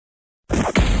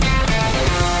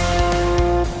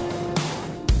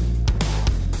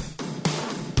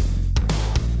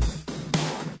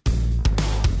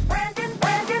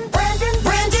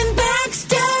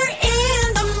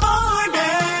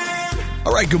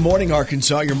Good morning,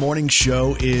 Arkansas. Your morning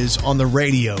show is on the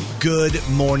radio. Good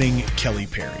morning, Kelly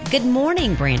Perry. Good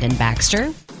morning, Brandon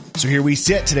Baxter. So here we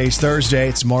sit. Today's Thursday.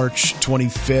 It's March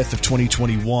 25th of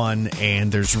 2021,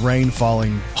 and there's rain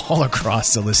falling all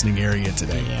across the listening area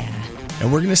today. Yeah.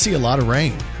 And we're going to see a lot of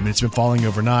rain. I mean, it's been falling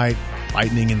overnight,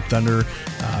 lightning and thunder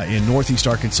in northeast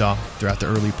Arkansas throughout the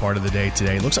early part of the day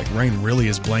today. It looks like rain really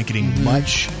is blanketing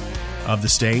much of the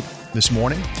state this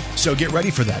morning. So get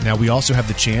ready for that. Now, we also have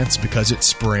the chance, because it's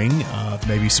spring, of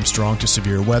maybe some strong to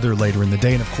severe weather later in the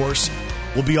day. And, of course,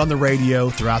 we'll be on the radio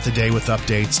throughout the day with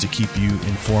updates to keep you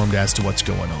informed as to what's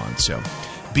going on. So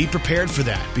be prepared for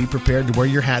that. Be prepared to wear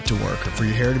your hat to work or for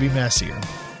your hair to be messier.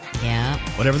 Yeah.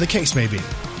 Whatever the case may be.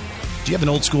 Do you have an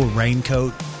old school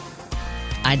raincoat?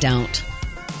 I don't.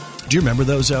 Do you remember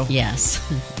those, though? Yes.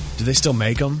 Do they still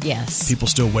make them? Yes. People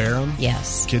still wear them?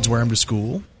 Yes. Kids wear them to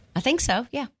school? I think so,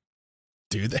 yeah.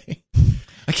 Do they?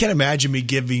 I can't imagine me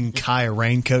giving Kai a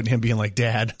raincoat and him being like,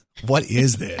 Dad, what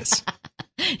is this?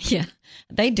 Yeah,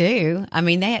 they do. I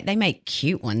mean, they make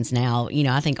cute ones now. You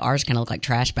know, I think ours kind of look like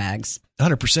trash bags.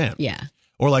 100%. Yeah.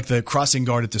 Or like the crossing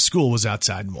guard at the school was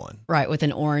outside in one. Right, with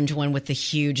an orange one with the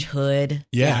huge hood.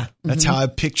 Yeah. That's how I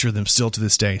picture them still to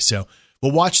this day. So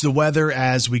we'll watch the weather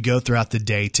as we go throughout the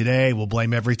day today. We'll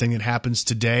blame everything that happens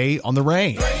today on the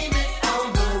rain. Blame it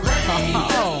on the rain.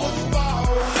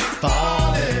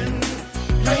 Falling.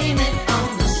 Blame it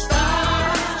on the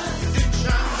stars. It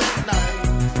shines at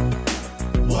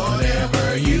night.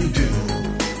 Whatever you do,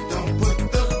 don't put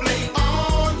the blame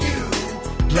on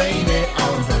you. Blame it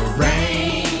on the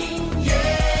rain.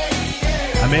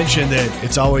 Yeah. I mentioned that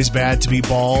it's always bad to be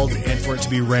bald and for it to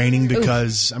be raining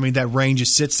because, I mean, that rain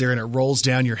just sits there and it rolls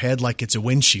down your head like it's a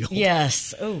windshield.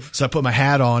 Yes. Ooh. So I put my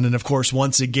hat on, and of course,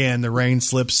 once again, the rain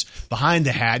slips behind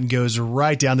the hat and goes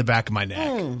right down the back of my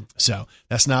neck. So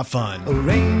that's not fun.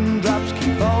 Raindrops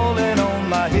keep falling on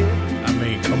my head, I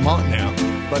mean, come on now.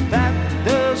 but that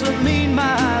doesn't mean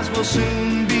my eyes will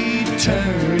soon be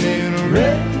turning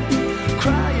red.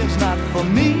 Crying's not for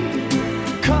me,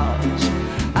 'cause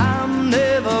I'm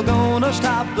never gonna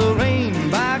stop the rain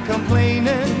by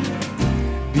complaining,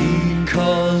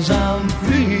 because I'm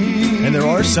free. And there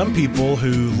are some people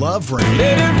who love rain.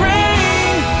 Let it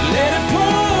rain, let it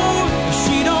pour.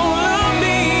 She don't love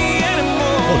me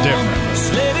anymore. Oh, different.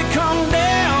 Just let it come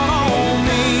down on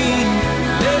me.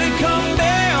 Let it come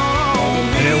down on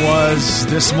me. And it was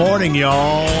this morning,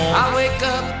 y'all. I wake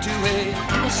up to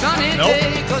a sunny Nope.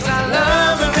 day 'cause I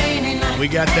love a rainy night. We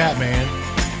got that, man.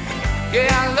 Yeah,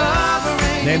 I love a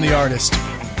rainy Name the night. artist.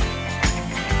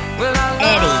 Well, I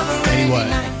love a Eddie rainy what?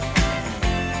 night.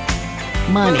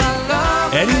 Money. Well, I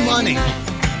love a Eddie rainy Money. night.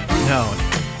 No.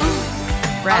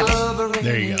 I Rabbit. love a rainy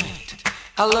There you go. night.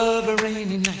 I love a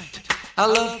rainy night. I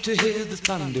love to hear the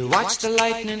thunder, watch the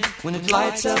lightning when it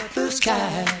lights up the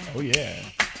sky. Oh, yeah.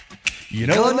 You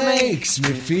know what makes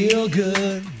me feel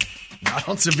good? Not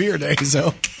on severe days,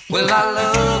 though. Well, I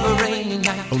love a rainy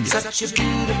night, Oh, yeah. such a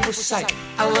beautiful sight.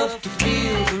 I love to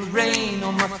feel the rain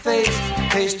on my face,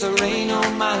 taste the rain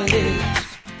on my lips.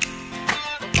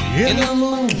 In the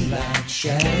moonlight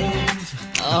shadows,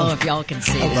 Oh, if y'all can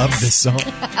see I love this song.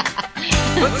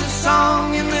 puts a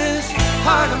song in this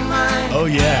heart of mine. Oh,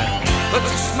 yeah.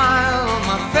 Puts a smile on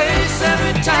my face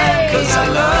every time, 'cause I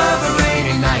love a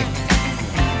rainy night.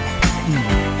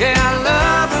 Yeah, I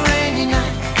love a rainy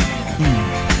night.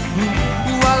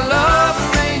 Ooh, I love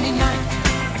a rainy night.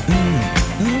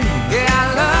 Yeah,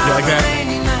 I love You like that? a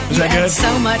rainy night. Is that Add good?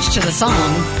 so much to the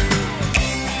song.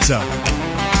 So,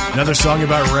 another song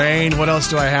about rain. What else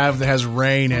do I have that has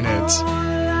rain in it?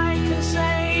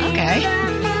 Okay.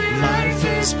 Life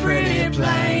is pretty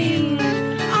plain.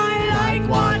 I like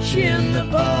watching the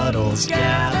puddles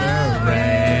gather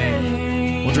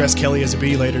rain. We'll dress Kelly as a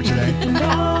bee later today.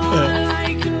 All right.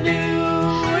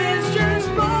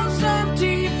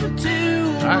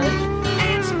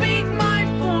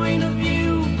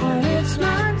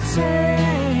 All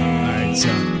right, so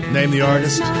name the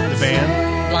artist, the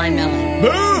band. Blind Melon.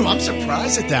 Boom! I'm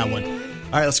surprised at that one.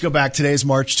 All right, let's go back. Today's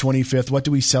March 25th. What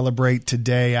do we celebrate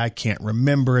today? I can't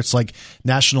remember. It's like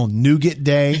National Nougat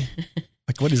Day.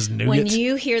 Like, what is nougat? When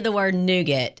you hear the word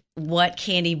nougat, what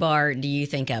candy bar do you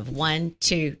think of? 1,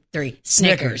 2, 3.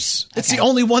 Snickers. It's Okay. the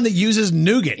only one that uses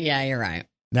nougat. Yeah, you're right.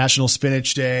 National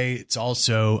Spinach Day. It's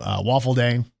also Waffle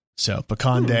Day. So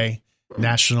Pecan Day.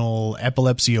 National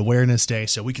Epilepsy Awareness Day.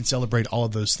 So we can celebrate all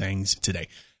of those things today.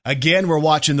 Again, we're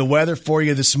watching the weather for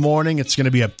you this morning. It's going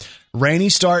to be a rainy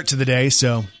start to the day.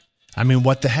 So, I mean,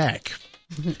 what the heck?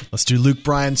 Let's do Luke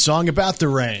Bryan's song about the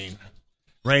rain.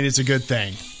 Rain is a good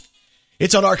thing.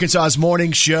 It's on Arkansas's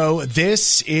morning show.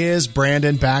 This is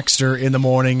Brandon Baxter in the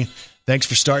morning. Thanks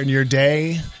for starting your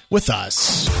day with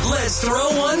us. Let's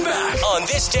throw one back on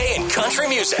This Day in Country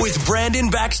Music with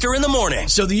Brandon Baxter in the morning.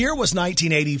 So the year was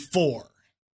 1984,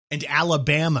 and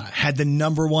Alabama had the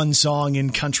number one song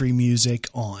in country music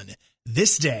on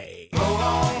this day. Roll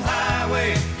on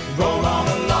highway, roll on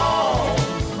along,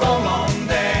 roll on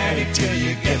daddy till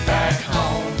you get back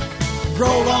home.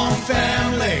 Roll on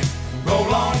family,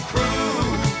 roll on crew,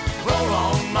 roll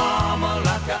on mama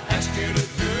like I asked you to do.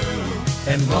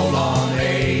 And roll on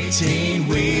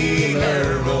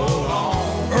 18-wheeler, roll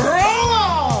on. Roll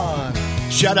on!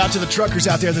 Shout out to the truckers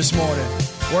out there this morning,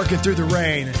 working through the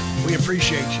rain. We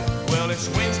appreciate you. Well, it's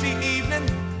Wednesday evening,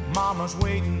 mama's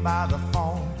waiting by the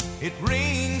phone. It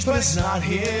rings, but it's not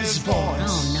his voice.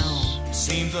 Oh, no.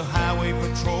 Seems the highway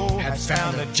patrol had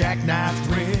found a jackknifed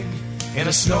rig in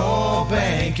a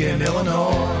snowbank in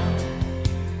Illinois.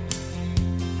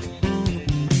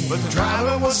 But the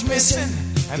driver was missing,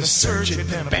 and the search had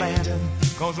been abandoned,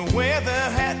 cause the weather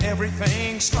had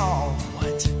everything stalled.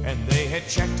 What? And they had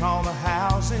checked all the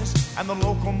houses and the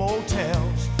local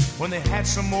motels. When they had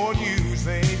some more news,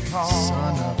 they'd call.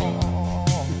 Son of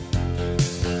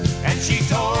And she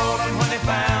told him when they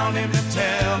found him to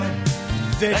tell him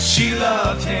that she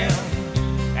loved him.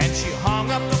 And she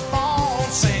hung up the phone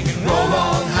singing, roll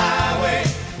on highway,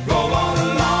 roll on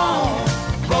along,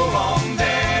 roll on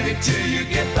daddy till you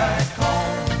get back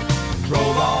home. Roll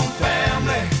on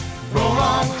family, roll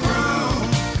on crew,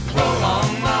 roll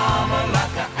on mama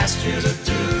like I asked you to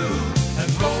do.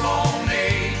 And roll on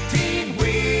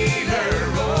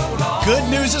 18-wheeler, roll on. Good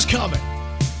news is coming.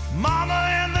 Mama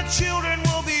and the children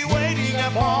will be waiting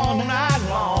up all night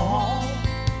long,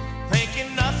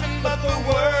 thinking nothing but the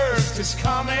worst is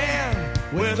coming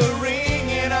with the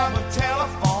ringing of a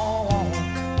telephone.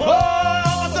 Oh,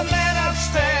 but the man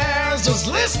upstairs was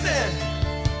listening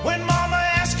when Mama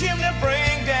asked him to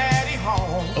bring Daddy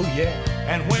home. Oh, yeah.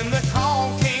 And when the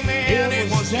call came in, it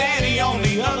was Daddy on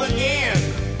the other end,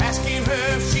 asking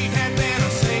her if she had been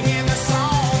singing the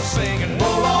song, singing,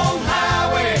 roll on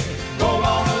highway, roll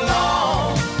on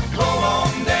along, roll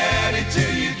on daddy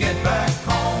till you get back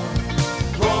home.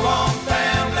 Roll on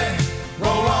family,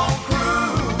 roll on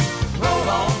crew, roll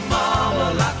on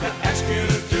mama like I asked you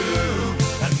to do.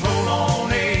 And roll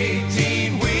on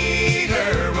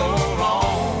 18-wheeler, roll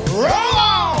on. Roll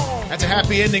on! That's a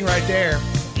happy ending right there.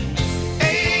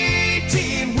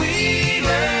 18-wheeler,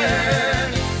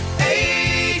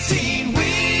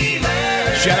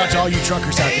 18-wheeler. Shout out to all you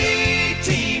truckers out there.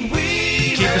 18-wheeler.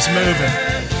 You keep us moving.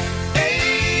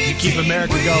 You keep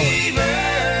America going.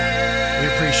 We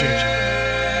appreciate you.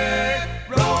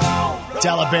 It's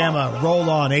Alabama. Roll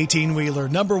on 18-wheeler.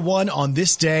 Number one on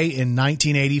this day in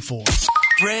 1984.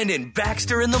 Brandon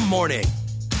Baxter in the morning.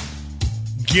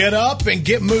 Get up and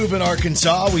get moving,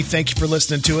 Arkansas. We thank you for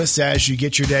listening to us as you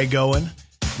get your day going.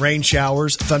 Rain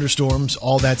showers, thunderstorms,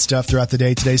 all that stuff throughout the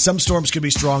day today. Some storms could be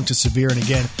strong to severe, and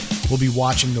again, we'll be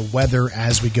watching the weather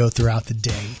as we go throughout the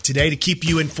day today to keep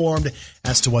you informed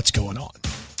as to what's going on.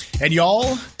 And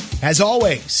y'all, as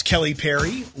always, Kelly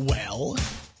Perry, well,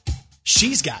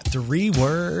 she's got 3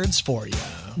 words for you.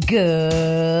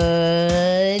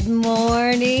 Good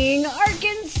morning,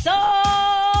 Arkansas.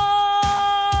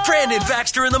 Brandon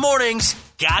Baxter in the mornings.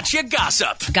 Gotcha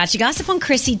Gossip. Gotcha Gossip on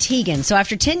Chrissy Teigen. So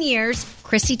after 10 years,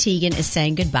 Chrissy Teigen is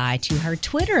saying goodbye to her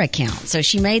Twitter account. So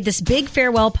she made this big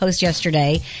farewell post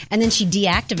yesterday, and then she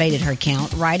deactivated her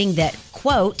account, writing that,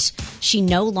 quote,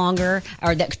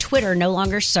 that Twitter no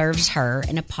longer serves her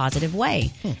in a positive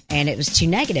way. And it was too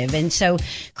negative. And so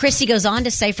Chrissy goes on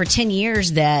to say for 10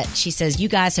 years that she says, you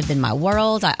guys have been my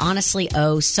world. I honestly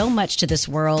owe so much to this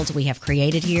world we have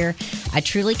created here. I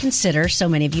truly consider so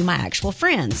many of you my actual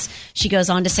friends. She goes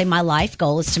on to say, my life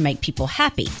goal is to make people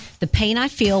happy. The pain I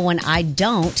feel when I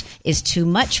don't is too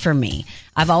much for me.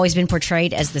 I've always been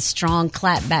portrayed as the strong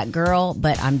clapback girl,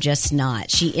 but I'm just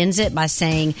not. She ends it by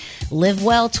saying, live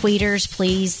well, tweeters,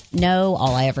 please. No,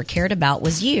 all I ever cared about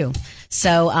was you.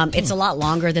 So it's a lot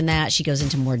longer than that. She goes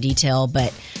into more detail,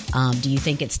 but do you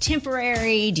think it's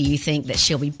temporary? Do you think that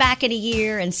she'll be back in a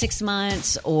year and 6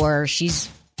 months, or she's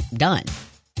done?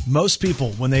 Most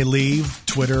people, when they leave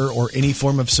Twitter or any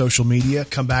form of social media,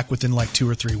 come back within like 2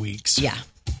 or 3 weeks. Yeah.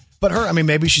 But her, I mean,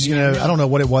 maybe she's going to, I don't know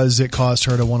what it was that caused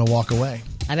her to want to walk away.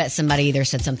 I bet somebody either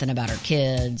said something about her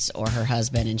kids or her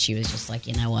husband, and she was just like,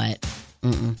 you know what?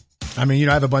 I mean,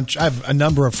 I have a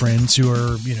number of friends who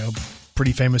are,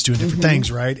 pretty famous doing different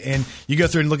things, right? And you go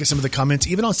through and look at some of the comments,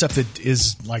 even on stuff that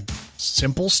is like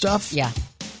simple stuff. Yeah.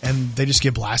 And they just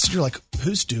get blasted. You're like,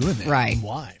 who's doing that? Right. And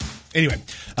why? Anyway,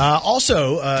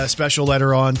 also a special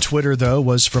letter on Twitter, though,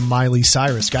 was from Miley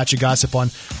Cyrus. Gotcha Gossip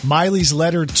on Miley's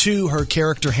letter to her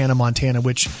character, Hannah Montana,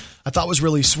 which I thought was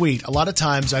really sweet. A lot of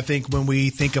times I think when we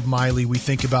think of Miley, we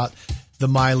think about the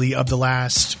Miley of the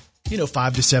last,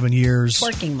 5 to 7 years.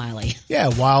 Twerking Miley. Yeah,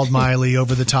 wild Miley,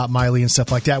 over the top Miley and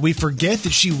stuff like that. We forget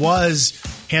that she was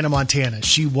Hannah Montana.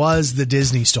 She was the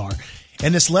Disney star.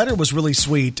 And this letter was really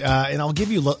sweet. And I'll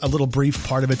give you a little brief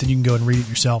part of it, then you can go and read it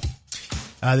yourself.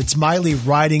 It's Miley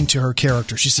writing to her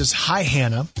character. She says, "Hi,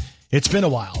 Hannah. It's been a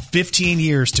while, 15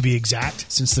 years to be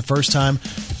exact, since the first time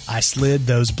I slid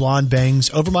those blonde bangs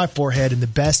over my forehead in the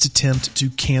best attempt to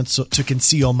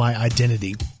conceal my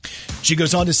identity." She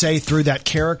goes on to say, through that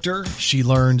character, she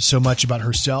learned so much about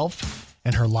herself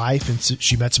and her life, and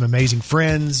she met some amazing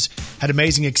friends, had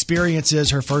amazing experiences.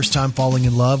 Her first time falling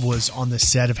in love was on the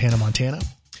set of Hannah Montana.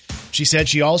 She said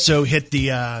she also hit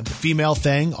the female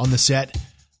thing on the set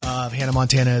of Hannah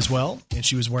Montana as well, and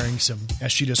she was wearing some,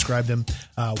 as she described them,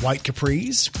 white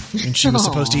capris, and she was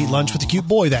supposed to eat lunch with a cute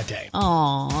boy that day.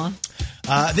 Aww.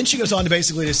 Then she goes on to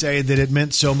basically say that it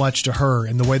meant so much to her,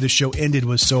 and the way the show ended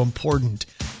was so important.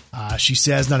 She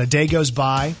says, "Not a day goes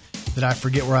by that I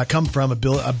forget where I come from,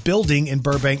 a building in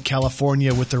Burbank,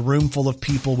 California, with a room full of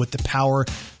people with the power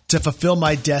to fulfill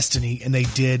my destiny, and they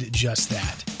did just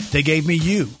that. They gave me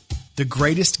you, the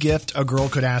greatest gift a girl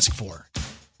could ask for."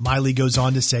 Miley goes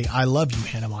on to say, "I love you,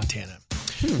 Hannah Montana,"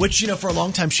 which, for a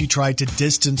long time she tried to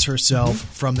distance herself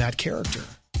from that character.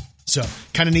 So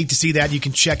kind of neat to see that. You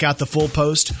can check out the full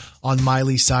post on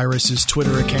Miley Cyrus's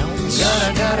Twitter account.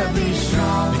 Gotta be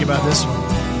strong. Think about this one.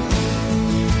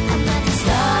 I'm at the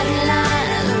starting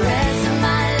line of the rest of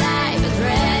my life, as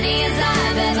ready as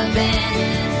I've ever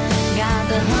been. Got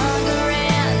the hunger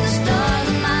and the stars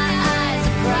in my eyes,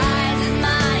 the prize is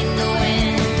mine to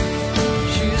win.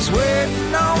 She's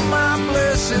waiting on my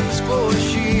blessings before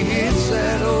she hits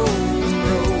that open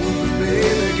road.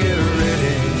 Baby, get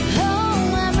ready.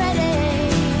 Oh, I'm ready.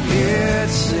 Get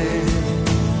set.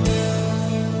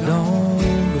 Don't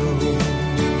go.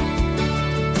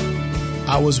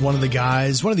 I was one of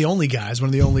the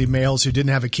only males who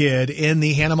didn't have a kid in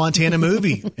the Hannah Montana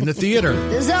movie in the theater.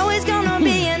 There's always gonna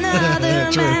be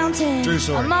another True. mountain. True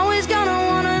story. I'm always gonna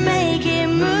wanna make it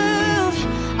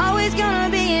move. Always gonna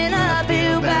be an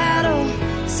uphill battle.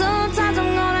 Sometimes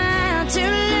I'm gonna have to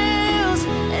lose.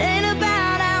 It ain't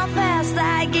about how fast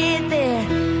I get there.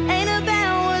 Ain't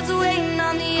about what's waiting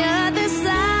on the other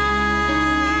side.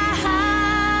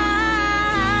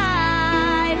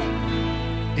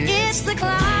 It's the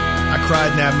climb. I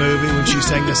cried in that movie when she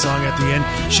sang the song at the end.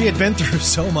 She had been through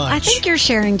so much. I think you're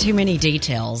sharing too many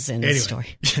details in this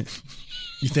Anyway. story.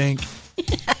 You think?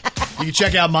 You can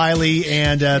check out Miley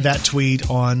and that tweet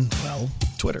on,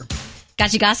 Twitter.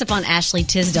 Got you gossip on Ashley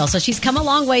Tisdale. So she's come a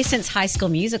long way since High School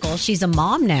Musical. She's a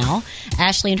mom now.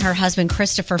 Ashley and her husband,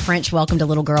 Christopher French, welcomed a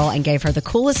little girl and gave her the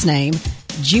coolest name,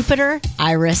 Jupiter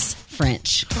Iris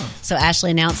French. So Ashley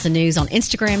announced the news on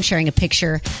Instagram, sharing a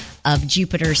picture of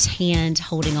Jupiter's hand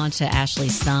holding onto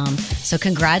Ashley's thumb. So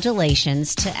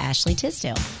congratulations to Ashley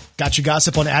Tisdale. Got you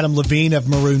gossip on Adam Levine of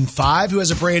Maroon 5, who has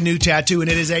a brand new tattoo,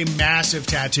 and it is a massive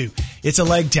tattoo. It's a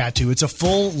leg tattoo. It's a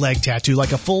full leg tattoo,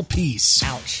 like a full piece.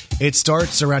 Ouch. It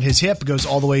starts around his hip, goes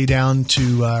all the way down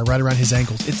to right around his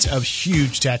ankles. It's a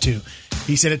huge tattoo.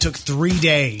 He said it took 3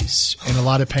 days and a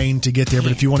lot of pain to get there,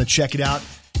 but if you want to check it out,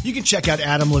 you can check out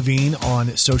Adam Levine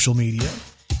on social media.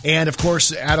 And, of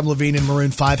course, Adam Levine and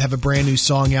Maroon 5 have a brand new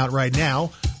song out right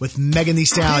now with Megan Thee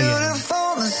Stallion.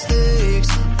 Beautiful mistakes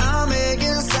I make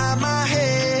inside my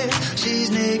head. She's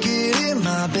naked in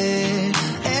my bed,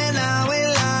 and I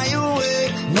will lie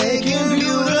awake, making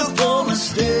beautiful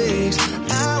mistakes.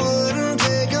 I wouldn't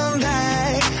take them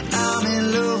back. I'm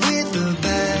in love with the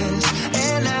past,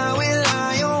 and I will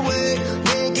lie awake,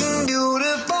 making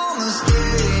beautiful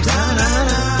mistakes. Na na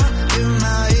na, in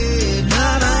my head.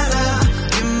 Na na na.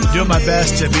 Doing my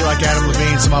best to be like Adam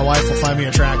Levine so my wife will find me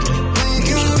attractive.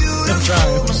 I'm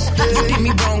trying. Did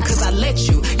me wrong 'cause I let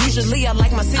you. Usually I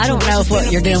like my I don't know if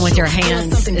what you're doing with your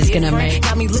hands is going to make...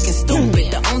 Got me looking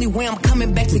stupid. The only way I'm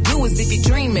coming back to you is if you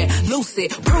dream it.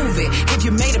 Lucid, prove it. If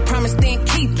you made a promise, then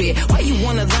keep it. Why you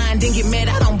wanna lie and then get mad?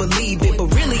 I don't believe it. But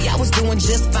really, I was doing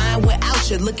just fine without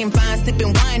you. Looking fine,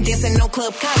 sipping wine, dancing no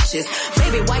club couches.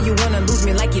 Baby, why you wanna lose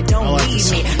me like you don't need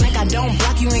me? Like I don't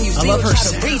block you and you still try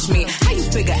to reach me. How you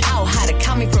figure out how to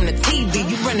count me from the TV?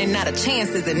 You running out of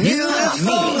chances and this time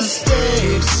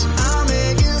I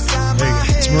mean it. There you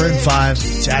go. It's Maroon 5.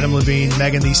 It's Adam Levine,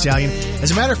 Megan Thee Stallion.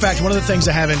 As a matter of fact, one of the things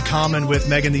I have in common with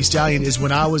Megan Thee Stallion is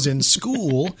when I was in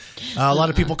school, a lot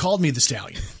of people called me the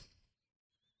Stallion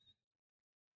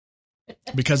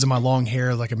because of my long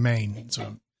hair like a mane.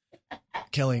 So,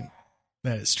 Kelly,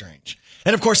 that is strange.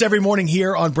 And of course, every morning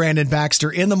here on Brandon Baxter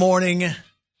in the morning,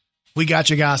 we got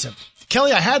you gossip.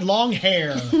 Kelly, I had long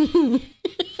hair. Brandon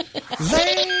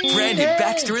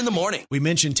Baxter in the morning. We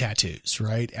mentioned tattoos,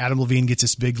 right? Adam Levine gets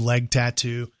this big leg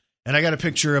tattoo. And I got a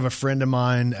picture of a friend of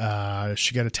mine.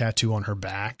 She got a tattoo on her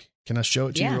back. Can I show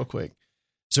it to you real quick?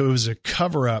 So it was a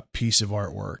cover-up piece of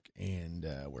artwork. And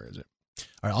where is it?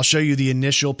 All right, I'll show you the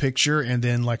initial picture and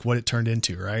then like what it turned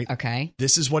into, right? Okay.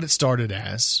 This is what it started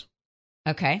as.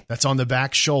 Okay. That's on the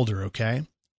back shoulder, okay?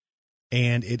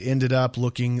 And it ended up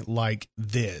looking like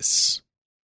this.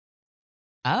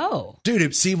 Oh.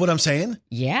 Dude, see what I'm saying?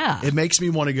 Yeah. It makes me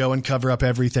want to go and cover up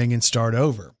everything and start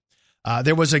over.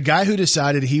 There was a guy who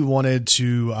decided he wanted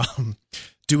to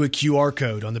do a QR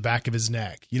code on the back of his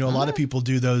neck. You know, a lot of people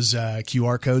do those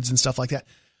QR codes and stuff like that.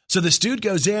 So this dude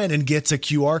goes in and gets a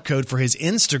QR code for his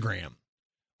Instagram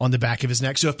on the back of his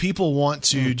neck. So if people want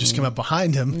to just come up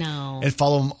behind him and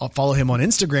follow him on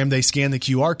Instagram, they scan the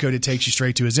QR code. It takes you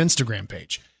straight to his Instagram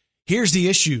page. Here's the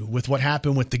issue with what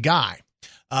happened with the guy.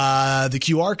 The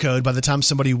QR code, by the time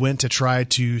somebody went to try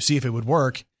to see if it would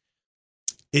work,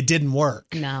 it didn't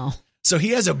work. No. So he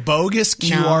has a bogus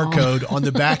QR code on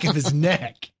the back of his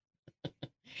neck.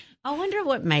 I wonder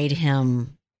what made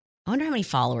him. I wonder how many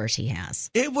followers he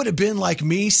has. It would have been like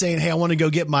me saying, hey, I want to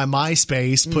go get my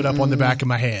MySpace put up on the back of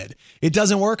my head. It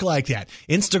doesn't work like that.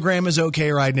 Instagram is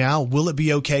okay right now. Will it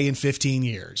be okay in 15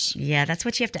 years? Yeah, that's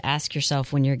what you have to ask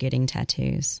yourself when you're getting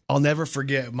tattoos. I'll never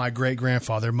forget my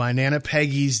great-grandfather, my Nana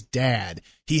Peggy's dad.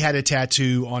 He had a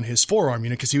tattoo on his forearm,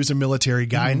 you know, because he was a military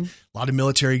guy. And a lot of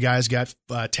military guys got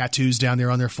tattoos down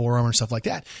there on their forearm and stuff like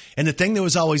that. And the thing that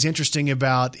was always interesting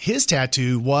about his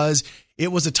tattoo was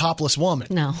it was a topless woman.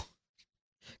 No.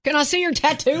 Can I see your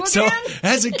tattoo again? So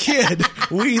as a kid,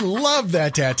 we loved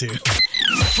that tattoo.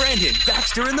 Brandon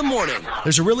Baxter in the morning.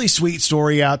 There's a really sweet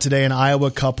story out today. An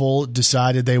Iowa couple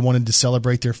decided they wanted to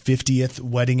celebrate their 50th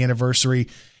wedding anniversary,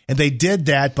 and they did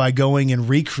that by going and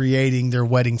recreating their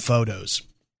wedding photos.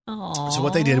 Aww. So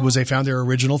what they did was they found their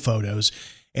original photos,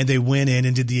 and they went in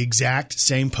and did the exact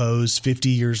same pose 50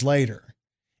 years later.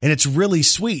 And it's really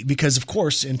sweet because, of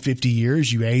course, in 50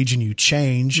 years, you age and you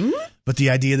change. But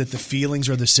the idea that the feelings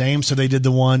are the same. So they did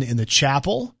the one in the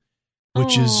chapel,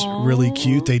 which is really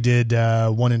cute. They did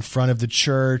one in front of the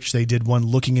church. They did one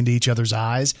looking into each other's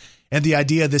eyes. And the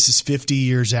idea this is 50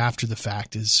 years after the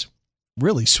fact is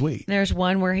really sweet. There's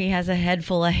one where he has a head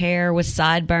full of hair with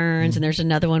sideburns, and there's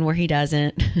another one where he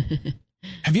doesn't.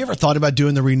 Have you ever thought about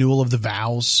doing the renewal of the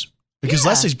vows? Because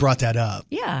Leslie's brought that up.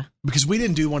 Yeah. Because we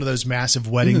didn't do one of those massive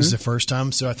weddings the first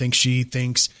time. So I think she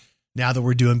thinks now that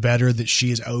we're doing better that she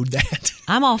is owed that.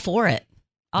 I'm all for it.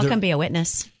 I'll come be a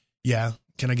witness. Yeah.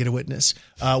 Can I get a witness?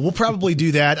 We'll probably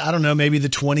do that. I don't know, maybe the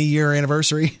 20-year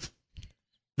anniversary.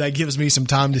 That gives me some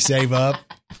time to save up.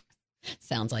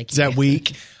 Sounds like Is that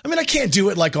week? I mean, I can't do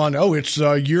it like on, it's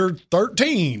year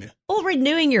 13. Well,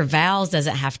 renewing your vows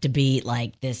doesn't have to be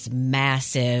like this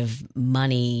massive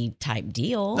money type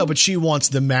deal. No, but she wants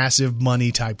the massive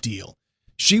money type deal.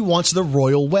 She wants the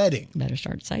royal wedding. Better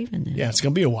start saving then. Yeah, it's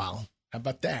going to be a while. How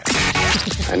about that?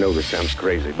 I know this sounds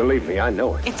crazy. Believe me, I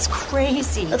know it. It's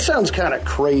crazy. That sounds kind of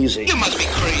crazy. You must be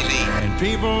crazy. And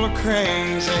people are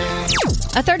crazy.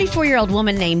 A 34-year-old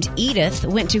woman named Edith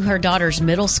went to her daughter's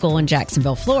middle school in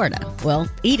Jacksonville, Florida. Well,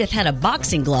 Edith had a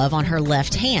boxing glove on her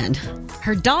left hand.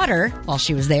 Her daughter, while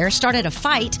she was there, started a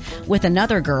fight with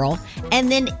another girl,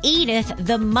 and then Edith,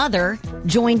 the mother,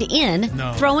 joined in,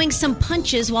 throwing some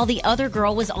punches while the other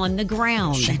girl was on the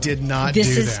ground. She did not do that.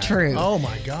 This is true. Oh,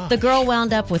 my God. The girl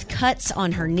wound up with cuts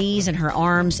on her knees and her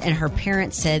arms, and her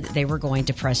parents said they were going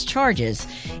to press charges.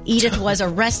 Edith was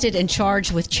arrested and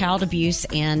charged with child abuse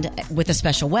and with a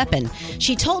special weapon.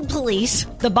 She told police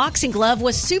the boxing glove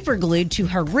was super glued to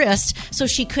her wrist, so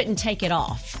she couldn't take it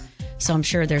off. So I'm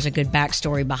sure there's a good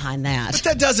backstory behind that. But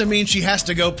that doesn't mean she has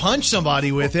to go punch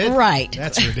somebody with it. Right.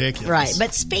 That's ridiculous. Right.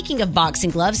 But speaking of boxing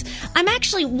gloves, I'm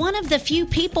actually one of the few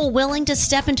people willing to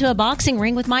step into a boxing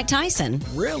ring with Mike Tyson.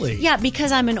 Really? Yeah,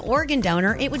 because I'm an organ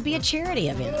donor. It would be a charity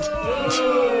event.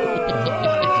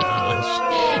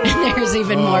 And there's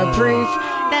even more proof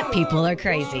that people are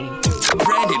crazy.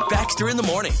 Brandon Baxter in the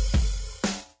morning.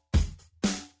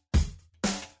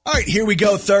 All right, here we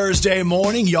go Thursday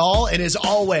morning, y'all. And as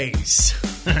always,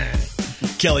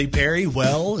 Kelly Perry,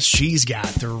 well, she's got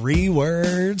 3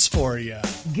 words for you.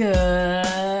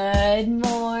 Good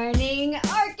morning,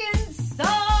 Arkansas.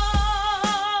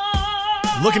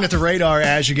 Looking at the radar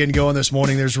as you're getting going this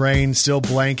morning, there's rain still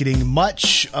blanketing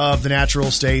much of the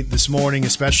natural state this morning,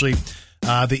 especially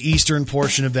the eastern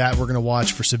portion of that. We're going to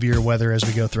watch for severe weather as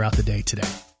we go throughout the day today.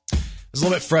 I was a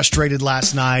little bit frustrated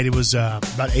last night. It was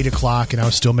about 8 o'clock, and I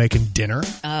was still making dinner.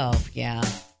 Oh, yeah.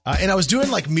 And I was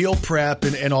doing like meal prep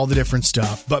and all the different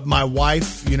stuff. But my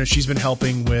wife, she's been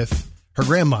helping with her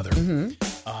grandmother.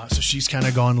 So she's kind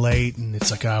of gone late, and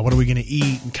it's like, what are we going to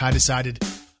eat? And Kai decided,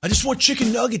 I just want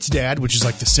chicken nuggets, Dad, which is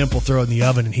like the simple throw in the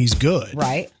oven, and he's good.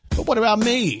 Right. But what about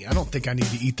me? I don't think I need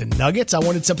to eat the nuggets. I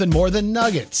wanted something more than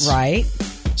nuggets. Right.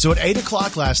 So at 8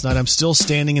 o'clock last night, I'm still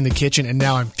standing in the kitchen, and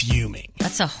now I'm fuming.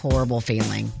 That's a horrible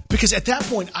feeling. Because at that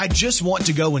point, I just want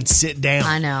to go and sit down.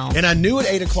 I know. And I knew at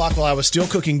 8 o'clock while I was still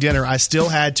cooking dinner, I still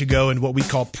had to go and what we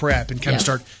call prep and kind of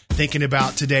start thinking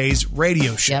about today's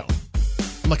radio show. Yep.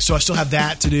 I'm like, so I still have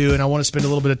that to do, and I want to spend a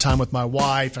little bit of time with my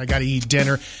wife, and I got to eat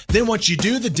dinner. Then once you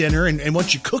do the dinner, and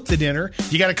once you cook the dinner,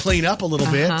 you got to clean up a little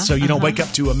bit so you don't wake up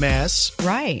to a mess.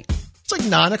 Right. It's like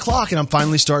 9 o'clock, and I'm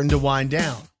finally starting to wind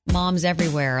down. Moms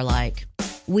everywhere are like,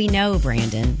 we know,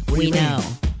 Brandon. We know.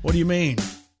 What do you mean?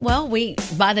 Well,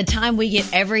 by the time we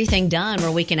get everything done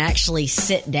where we can actually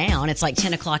sit down, it's like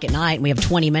 10 o'clock at night, and we have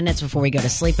 20 minutes before we go to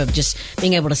sleep of just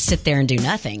being able to sit there and do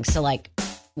nothing. So, like,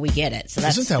 we get it. So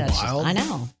Isn't that wild? I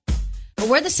know. But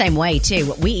we're the same way,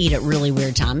 too. We eat at really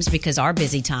weird times because our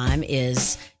busy time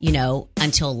is,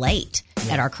 until late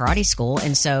at our karate school.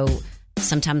 And so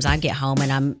sometimes I get home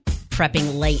and I'm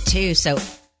prepping late, too. So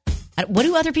what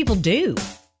do other people do?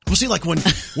 Well, see, like when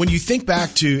you think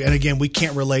back to, and again, we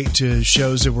can't relate to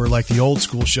shows that were like the old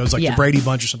school shows, like the Brady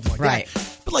Bunch or something like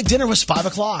that. But like dinner was 5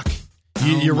 o'clock.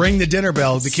 You ring the dinner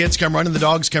bell. The kids come running, the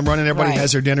dogs come running. Everybody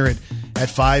has their dinner at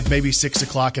 5, maybe 6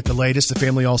 o'clock at the latest. The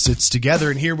family all sits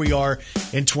together. And here we are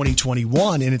in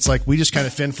 2021. And it's like we just kind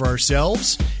of fend for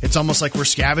ourselves. It's almost like we're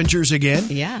scavengers again.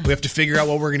 Yeah. We have to figure out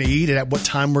what we're going to eat and at what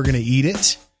time we're going to eat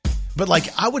it. But like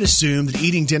I would assume that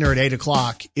eating dinner at 8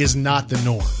 o'clock is not the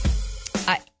norm.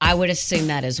 I would assume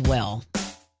that as well.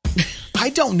 I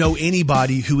don't know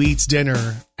anybody who eats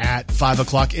dinner at 5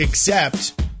 o'clock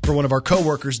except for one of our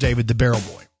coworkers, David the Barrel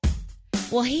Boy.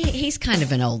 Well, he's kind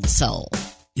of an old soul.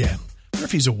 Yeah. I wonder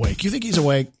if he's awake. You think he's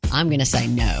awake? I'm going to say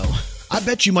no. I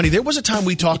bet you money. There was a time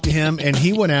we talked to him, and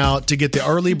he went out to get the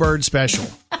early bird special.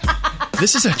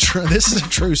 This is a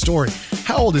true story.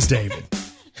 How old is David?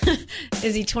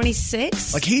 Is he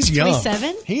 26? Like he's young.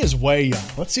 27? He is way young.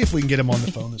 Let's see if we can get him on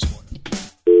the phone this morning.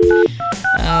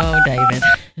 Oh, David.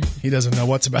 He doesn't know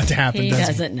what's about to happen, He does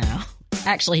doesn't know.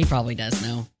 Actually, he probably does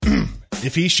know.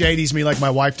 If he shadies me like my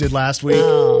wife did last week,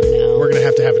 Oh, no. we're going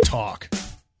to have a talk.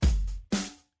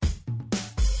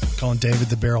 Calling David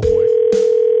the Barrel Boy.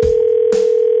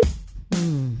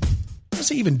 What's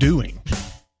he even doing?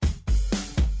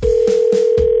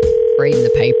 Reading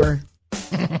the paper.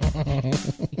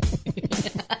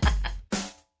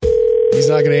 He's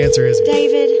not going to answer, is he?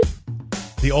 David.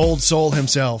 The old soul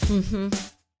himself. Mm-hmm.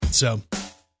 So,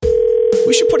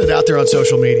 we should put it out there on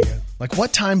social media. Like,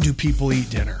 what time do people eat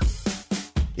dinner?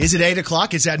 Is it 8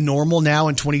 o'clock? Is that normal now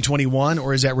in 2021,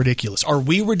 or is that ridiculous? Are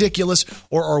we ridiculous,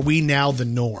 or are we now the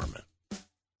norm?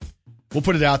 We'll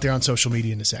put it out there on social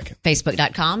media in a second.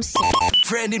 Facebook.com.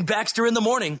 Brandon Baxter in the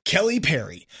morning. Kelly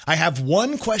Perry, I have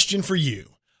one question for you.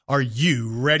 Are you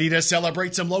ready to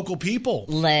celebrate some local people?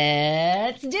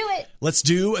 Let's do it. Let's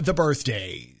do the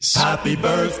birthdays. Happy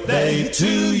birthday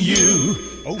to you.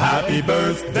 Happy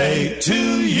birthday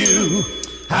to you.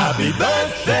 Happy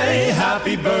birthday,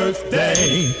 happy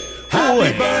birthday.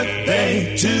 Happy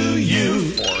birthday to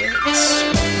you.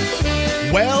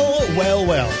 Well.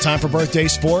 Time for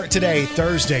birthdays for today,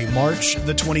 Thursday, March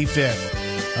the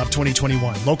 25th of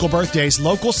 2021. Local birthdays,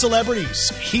 local celebrities.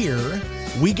 Here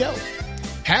we go.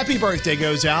 Happy birthday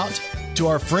goes out to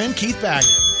our friend Keith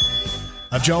Baggett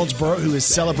of Jonesboro, who is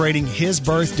celebrating his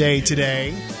birthday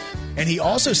today. And he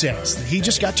also says that he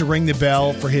just got to ring the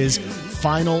bell for his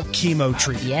final chemo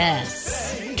treatment.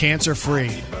 Yes.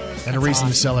 Cancer-free. And a reason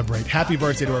to celebrate. Happy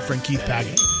birthday to our friend Keith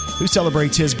Baggett, who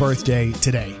celebrates his birthday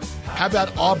today. How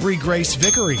about Aubrey Grace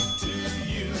Vickery,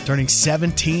 turning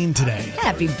 17 today?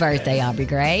 Happy birthday, Aubrey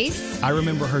Grace. I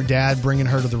remember her dad bringing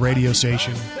her to the radio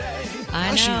station.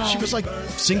 I know. She was like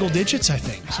single digits, I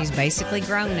think. She's basically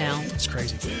grown now. It's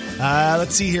crazy.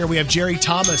 Let's see here. We have Jerry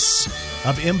Thomas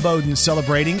of Imboden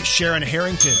celebrating. Sharon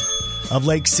Harrington of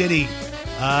Lake City.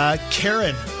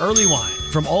 Karen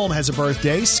Earlywine from Ulm has a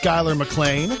birthday. Skylar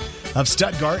McLean of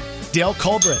Stuttgart. Dale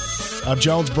Culbreth of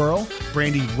Jonesboro.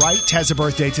 Brandy Wright has a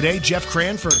birthday today. Jeff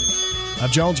Cranford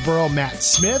of Jonesboro. Matt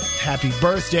Smith, happy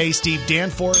birthday. Steve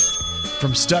Danforth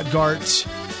from Stuttgart.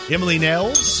 Emily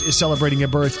Nels is celebrating a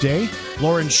birthday.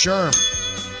 Lauren Sherm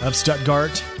of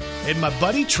Stuttgart. And my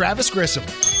buddy Travis Grissom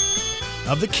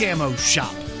of the Camo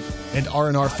Shop and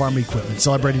R&R Farm Equipment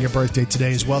celebrating a birthday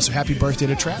today as well. So happy birthday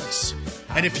to Travis.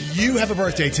 And if you have a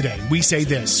birthday today, we say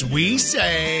this. We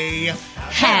say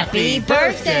Happy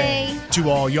birthday to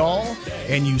all y'all.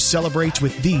 and you celebrate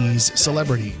with these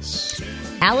celebrities.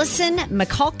 Allison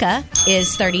McCulka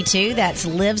is 32. That's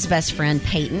Liv's best friend,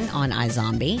 Peyton, on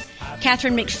iZombie.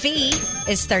 Catherine McPhee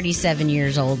is 37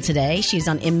 years old today. She's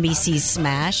on NBC's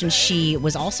Smash, and she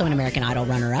was also an American Idol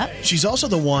runner-up. She's also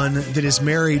the one that is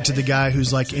married to the guy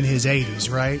who's like in his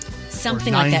 80s, right?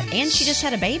 Something Or like that. 90s. And she just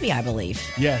had a baby, I believe.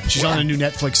 Yeah, she's on a new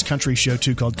Netflix country show,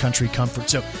 too, called Country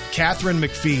Comfort. So, Catherine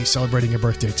McPhee celebrating her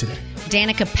birthday today.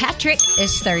 Danica Patrick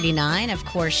is 39. Of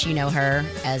course, you know her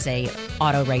as a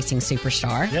auto racing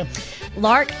superstar. Yeah.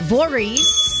 Lark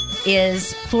Voorhees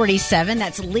is 47.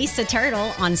 That's Lisa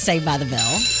Turtle on Saved by the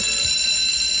Bell.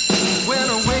 When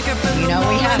I wake up in You the know we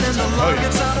morning have and to. the log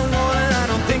gets out of water, I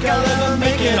don't think I'll ever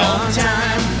make it on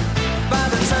time. By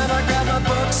the time I grab my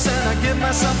books and I give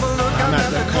myself a look, I'm at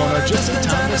the corner just in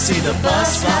time to see the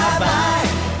bus fly by.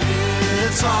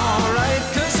 It's alright,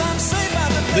 'cause I'm saved by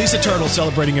the bell. Lisa Turtle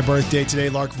celebrating her birthday today.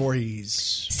 Lark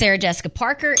Voorhees. Sarah Jessica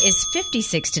Parker is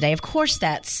 56 today. Of course,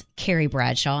 that's Carrie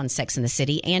Bradshaw on Sex and the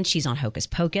City, and she's on Hocus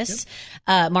Pocus.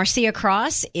 Marcia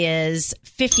Cross is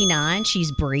 59.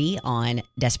 She's Bree on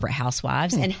Desperate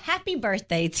Housewives. And happy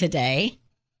birthday today.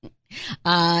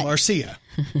 Marcia.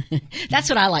 That's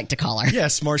what I like to call her.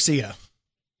 Yes, Marcia.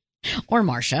 Or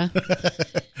Marsha.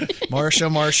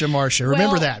 Marcia.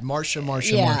 Remember Well, that. Marcia.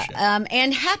 Yeah.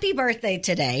 And happy birthday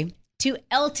today to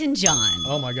Elton John,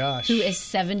 Oh, my gosh. who is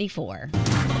 74.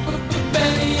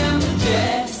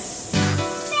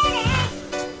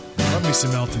 Love me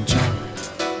some Elton John.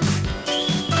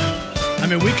 I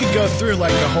mean, we could go through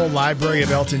like the whole library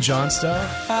of Elton John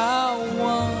stuff. How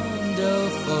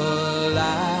wonderful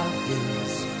life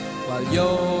is while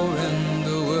you're in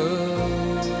the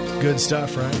world. Good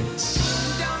stuff, right?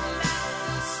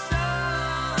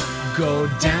 Go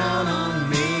down on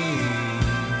me.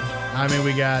 I mean,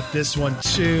 we got this one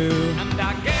too. And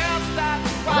I guess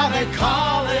that's why they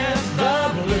call it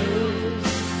the blues.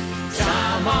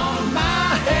 Time on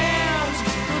my hands,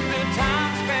 could be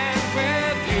time spent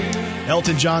with you.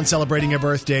 Elton John celebrating a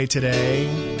birthday today.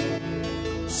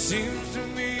 Seems to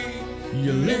me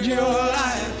you live your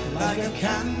life like a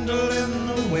candle in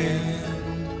the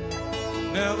wind,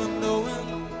 never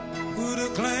knowing who to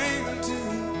cling to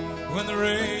when the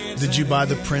rain. Did you buy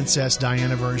the Princess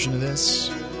Diana version of this?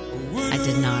 I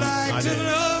did not. I did.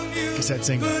 Cassette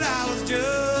single. But I was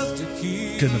just a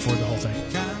kid. Couldn't afford the whole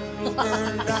thing. Candle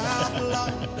burned out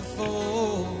long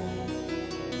before.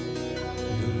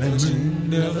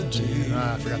 Never did.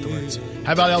 I forgot the words.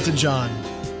 How about Elton John?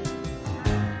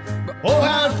 Oh,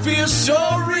 how it feels so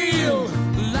real.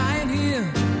 Lying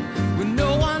here with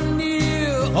no one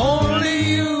near,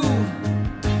 only you.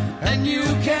 And you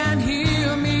can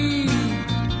hear me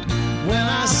when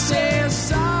I say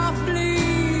softly,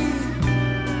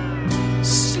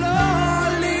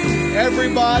 slowly.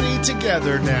 Everybody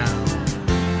together now.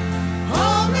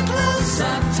 Hold me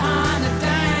closer, tiny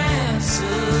dancer.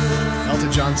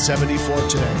 Elton John 74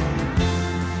 today.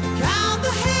 Count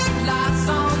the headlights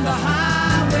on the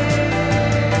highway.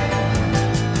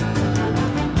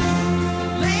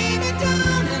 Lay me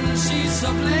down in the sheets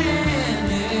of linen.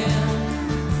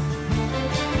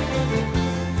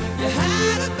 You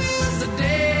had a busy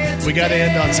day. We got to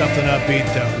end on something upbeat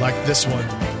though, like this one.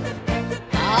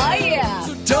 Oh, yeah.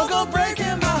 So don't go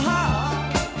breaking my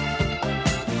heart.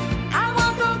 I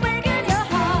won't go breaking your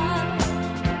heart.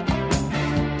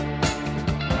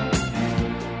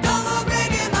 Don't go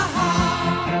breaking my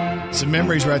heart. Some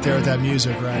memories right there with that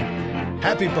music, right?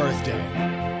 Happy birthday,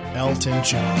 Elton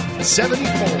John.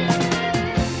 74.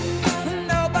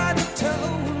 Nobody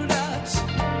told us.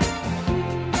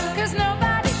 'Cause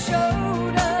nobody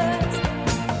showed us.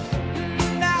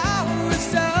 Now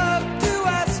it's up to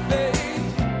us, babe.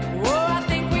 Oh, I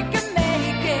think we can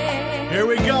make it. Here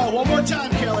we go. One more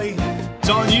time, Kelly. It's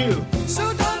on you.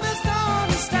 So don't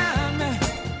misunderstand me.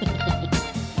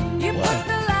 You put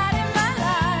the light in my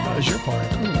life. That was your part.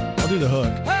 I'll do the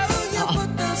hook. Oh, you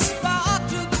put the spark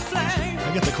to the flame.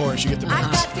 I get the chorus. You get the I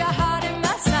verse. got your heart in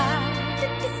my side.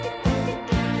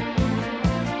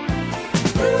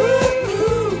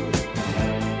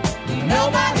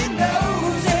 Nobody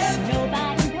knows it.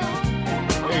 Nobody knows.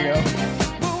 There you go.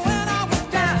 But when I was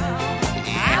down,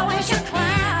 I wish you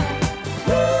clown.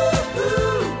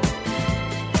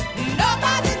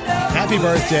 nobody knows. Happy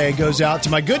birthday goes out to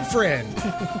my good friend,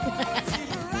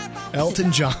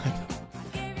 Elton John,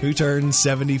 who turned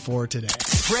 74 today.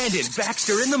 Brandon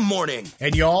Baxter in the morning.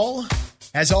 And y'all,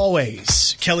 as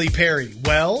always, Kelly Perry,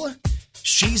 well,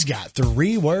 she's got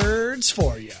 3 words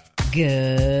for you.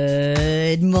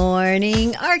 Good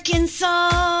morning,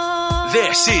 Arkansas.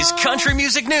 This is Country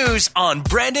Music News on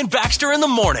Brandon Baxter in the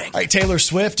Morning. All right, Taylor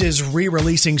Swift is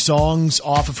re-releasing songs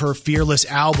off of her Fearless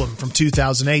album from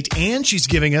 2008, and she's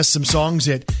giving us some songs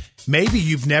that maybe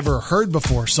you've never heard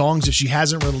before, songs that she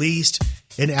hasn't released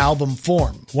in album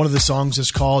form. One of the songs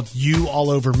is called You All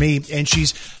Over Me, and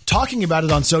she's talking about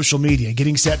it on social media,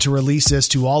 getting set to release this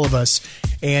to all of us.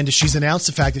 And she's announced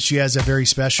the fact that she has a very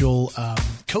special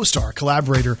co-star,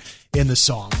 collaborator in the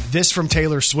song. This from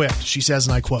Taylor Swift. She says,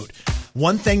 and I quote,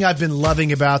 "One thing I've been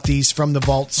loving about these From the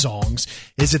Vault songs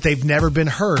is that they've never been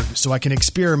heard, so I can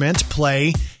experiment,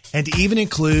 play, and even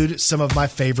include some of my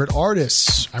favorite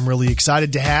artists. I'm really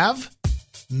excited to have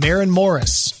Maren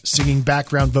Morris singing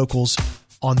background vocals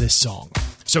on this song."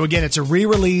 So again, it's a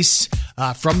re-release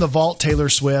from the Vault, Taylor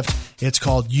Swift. It's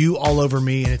called You All Over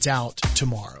Me, and it's out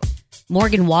tomorrow.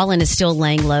 Morgan Wallen is still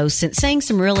laying low, saying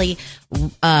some really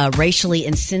racially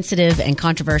insensitive and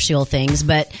controversial things.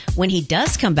 But when he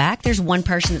does come back, there's one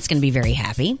person that's going to be very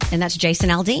happy, and that's Jason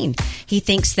Aldean. He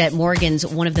thinks that Morgan's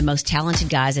one of the most talented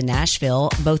guys in Nashville,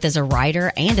 both as a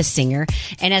writer and a singer.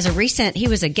 And he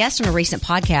was a guest on a recent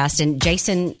podcast, and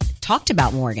Jason talked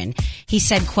about Morgan. He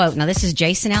said, quote, now this is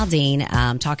Jason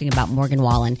Aldean talking about Morgan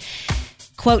Wallen.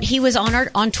 Quote, "He was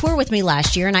on tour with me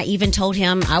last year, and I even told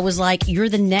him, I was like, you're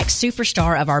the next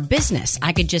superstar of our business.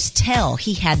 I could just tell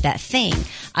he had that thing.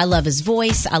 I love his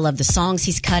voice. I love the songs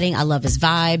he's cutting. I love his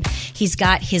vibe. He's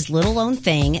got his little own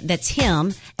thing that's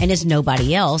him and is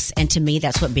nobody else. And to me,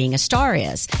 that's what being a star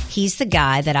is. He's the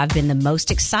guy that I've been the most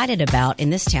excited about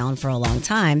in this town for a long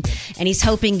time." And he's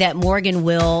hoping that Morgan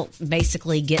will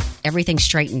basically get everything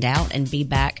straightened out and be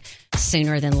back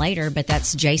sooner than later. But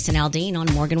that's Jason Aldean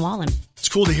on Morgan Wallen. It's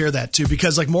cool to hear that, too,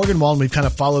 because like Morgan Wallen, we've kind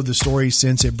of followed the story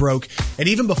since it broke. And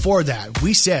even before that,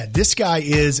 we said this guy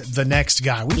is the next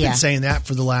guy. We've been saying that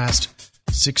for the last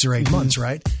 6 or 8 months,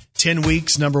 right? 10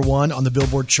 weeks, number one on the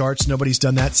Billboard charts. Nobody's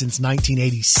done that since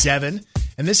 1987.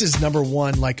 And this is number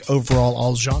one, like overall,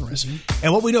 all genres.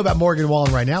 And what we know about Morgan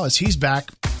Wallen right now is he's back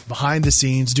behind the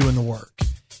scenes doing the work.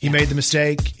 He made the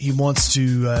mistake. He wants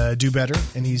to do better,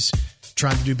 and he's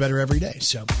trying to do better every day.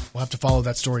 So we'll have to follow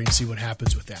that story and see what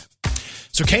happens with that.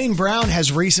 So Kane Brown has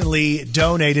recently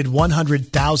donated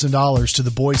 $100,000 to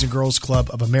the Boys and Girls Club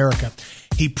of America.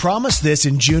 He promised this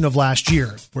in June of last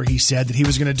year, where he said that he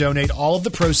was going to donate all of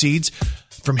the proceeds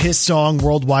from his song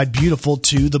Worldwide Beautiful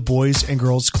to the Boys and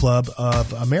Girls Club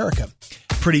of America.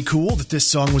 Pretty cool that this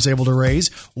song was able to raise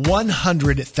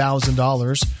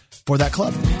 $100,000 for that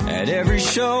club. At every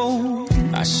show,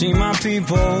 I see my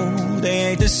people.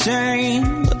 They ain't the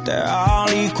same, but they're all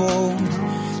equal.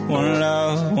 One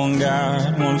love, one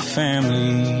God, one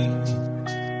family.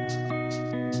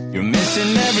 You're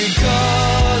missing every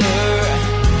color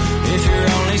if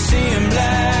you're only seeing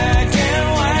black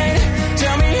and white.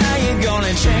 Tell me how you're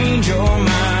gonna change your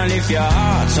mind if your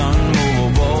heart's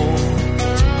unmovable.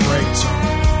 It's a great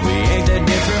song. We ain't that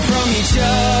different from each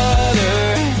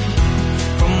other,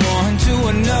 from one to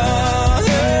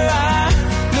another. I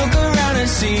look around and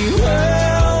see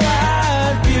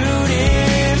worldwide beautiful.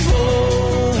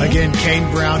 Again, Kane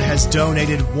Brown has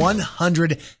donated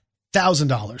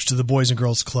 $100,000 to the Boys and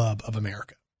Girls Club of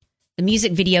America. The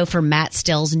music video for Matt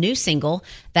Still's new single,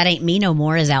 That Ain't Me No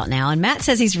More, is out now. And Matt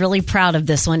says he's really proud of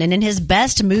this one. And in his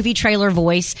best movie trailer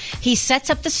voice, he sets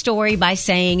up the story by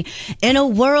saying, in a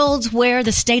world where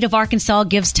the state of Arkansas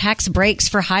gives tax breaks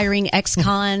for hiring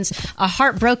ex-cons, a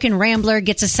heartbroken rambler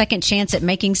gets a second chance at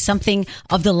making something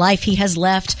of the life he has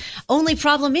left. Only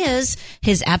problem is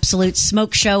his absolute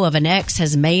smoke show of an ex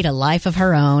has made a life of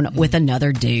her own with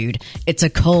another dude. It's a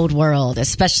cold world,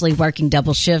 especially working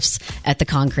double shifts at the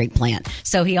concrete plant.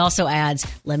 So he also adds,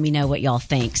 let me know what y'all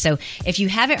think. So if you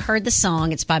haven't heard the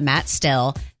song, it's by Matt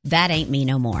Still. That Ain't Me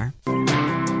No More.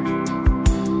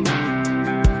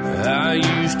 I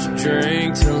used to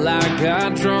drink till I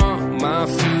got drunk. My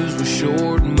fuse was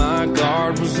short and my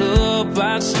guard was up.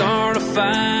 I'd start a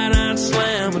fight, I'd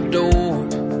slam a door.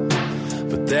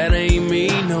 But that ain't me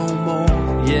no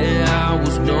more. Yeah, I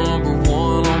was number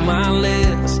one on my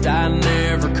list. I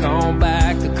never call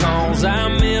back the calls I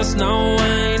missed. No,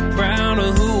 I ain't proud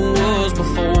of who was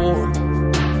before.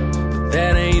 But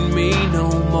that ain't me no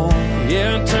more.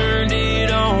 Yeah, I turned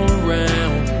it all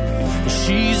around.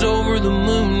 She's over the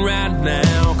moon right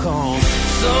now. 'Cause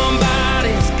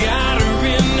somebody's got her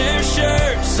in their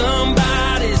shirt.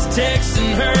 Somebody's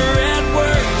texting her at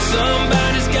work.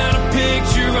 Somebody's got a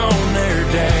picture on their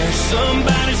dash.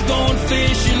 Somebody's going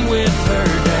fishing with her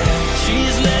dad.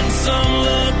 She's letting some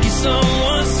lucky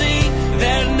someone see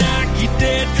that Nike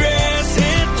dead dress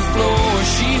hit the floor.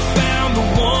 She found the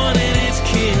one and it's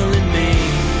killing me.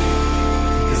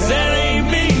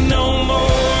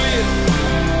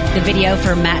 The video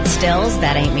for Matt Stills,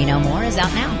 That Ain't Me No More, is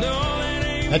out now.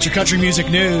 That's your country music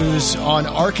news on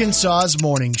Arkansas's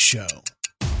Morning Show.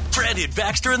 Brandon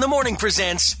Baxter in the Morning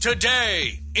presents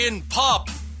Today in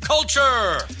Pop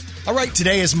Culture. All right,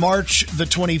 today is March the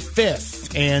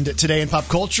 25th, and today in pop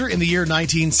culture in the year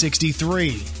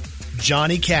 1963,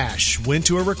 Johnny Cash went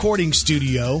to a recording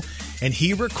studio and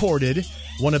he recorded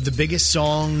one of the biggest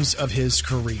songs of his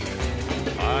career.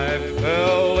 I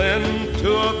fell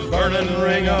into a burning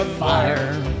ring of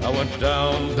fire. I went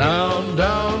down, down,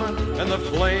 down, and the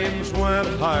flames went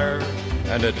higher.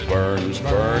 And it burns,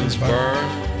 burns,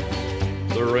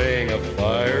 burns. The ring of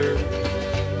fire,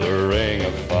 the ring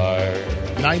of fire.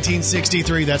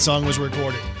 1963, that song was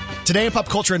recorded. Today in pop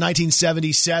culture in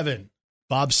 1977,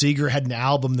 Bob Seger had an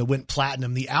album that went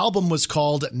platinum. The album was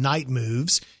called Night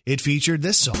Moves. It featured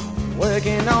this song.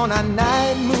 Working on a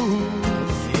night move.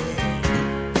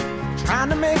 Trying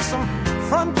to make some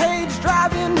front page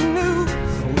driving news.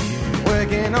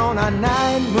 Working on a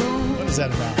night move. What is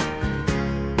that about?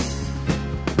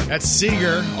 That's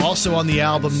Seger. Also on the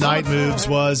album Night Moves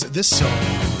was this song.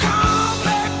 Come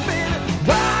back, baby.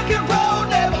 Rock and roll,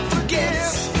 never forget.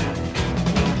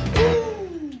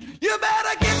 Ooh, you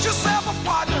better get yourself a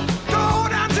partner. Go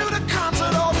down to the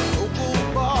concert or the local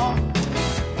bar.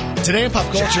 Today in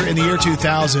pop culture in the year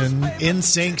 2000,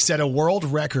 NSYNC set a world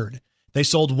record. They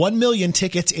sold 1 million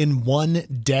tickets in one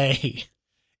day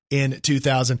in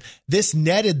 2000. This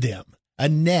netted them a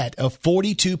net of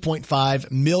 $42.5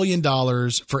 million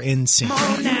for NSYNC.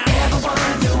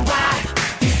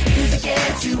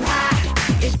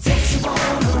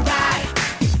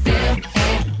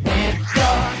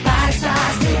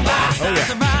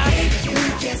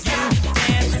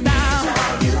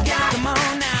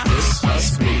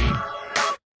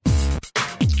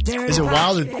 Is it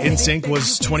wild that NSYNC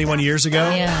was 21 years ago?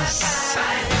 Yes.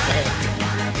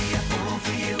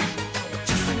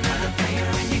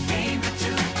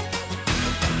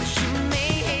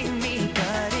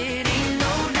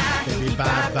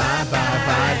 Bye.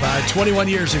 21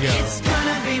 years ago.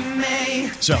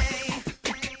 So,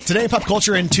 today in pop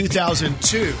culture in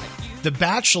 2002, The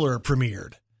Bachelor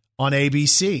premiered on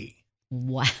ABC.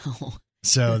 Wow.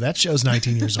 So that show's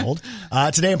 19 years old.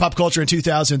 Today in pop culture in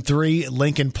 2003,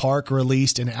 Linkin Park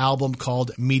released an album called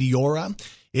Meteora.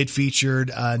 It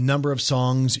featured a number of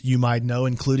songs you might know,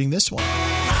 including this one.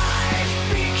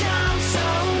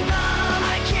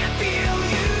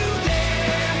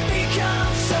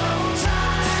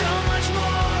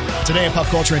 Today in pop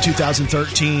culture in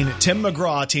 2013, Tim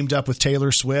McGraw teamed up with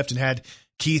Taylor Swift and had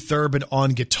Keith Urban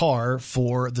on guitar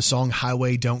for the song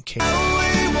Highway Don't Care.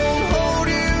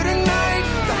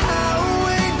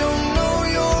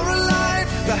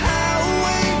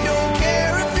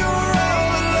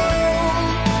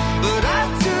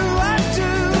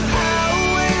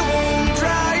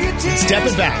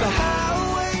 Stepping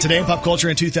back. Today in pop culture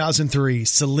in 2003,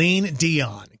 Celine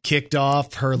Dion kicked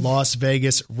off her Las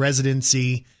Vegas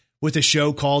residency with a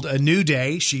show called A New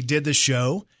Day. She did the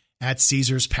show at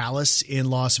Caesars Palace in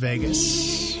Las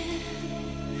Vegas.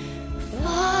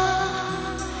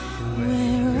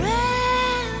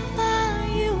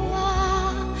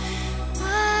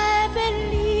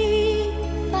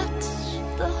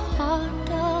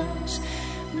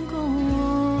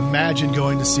 Imagine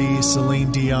going to see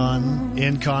Celine Dion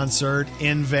in concert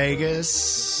in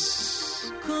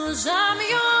Vegas. 'Cause I'm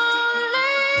your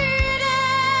lady,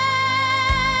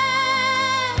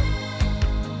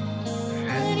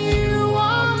 and you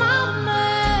are my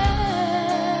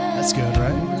man. That's good,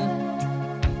 right?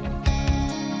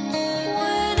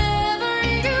 Whenever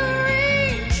you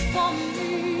reach for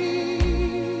me,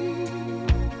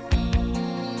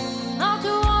 I'll do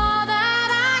all that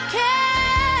I can.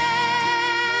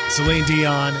 Celine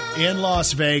Dion in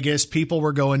Las Vegas. People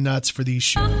were going nuts for these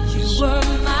shows. You were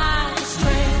my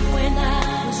strength when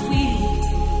I was weak.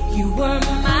 You were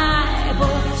my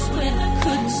voice when I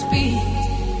couldn't speak.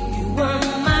 You were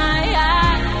my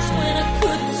eyes when I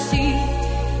couldn't see.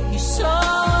 You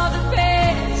saw the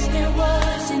best there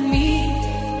was in me.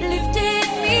 Lifted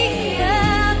me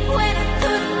up when I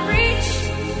couldn't reach.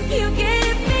 You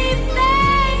gave me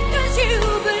faith 'cause you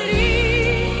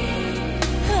believe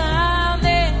I'm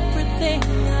everything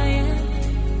I am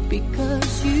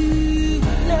because you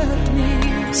loved me.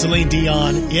 Celine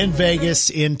Dion in Vegas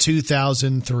in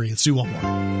 2003. Let's do one more.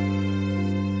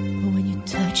 When you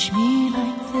touch me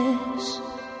like this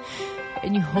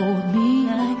and you hold me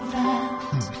like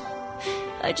that,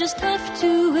 I just have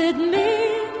to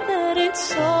admit that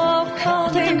it's all I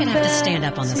think I'm going to have to stand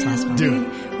up on this last one. Do it.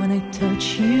 when I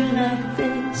touch you like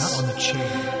this Not on the chair.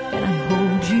 and I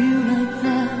hold you like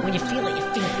that. When you feel it. You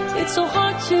feel it. It's so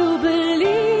hard to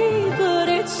believe, but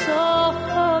it's all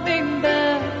coming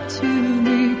back to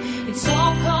me. It's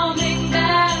all coming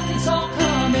back. It's all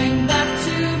coming back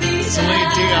to me.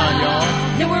 Celine Dion, y'all.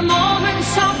 There were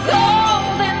moments of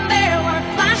gold and there were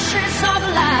flashes of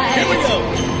light. Here we go.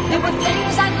 There were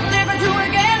things I'd never do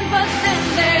again, but then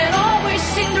they'd always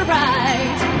seemed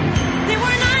right. There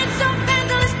were nights of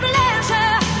endless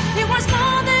pleasure. It was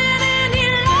more than any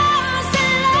loss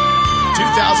in life.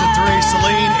 2003,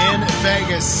 Celine in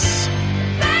Vegas.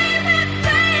 Baby,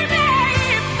 baby,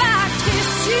 if I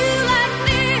kiss you like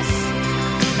this,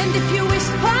 and if you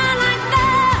whisper like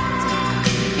that,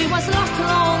 it was lost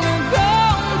long ago,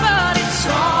 but it's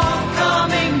all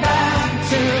coming back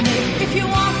to me. If you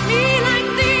want me like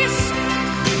this,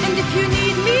 and if you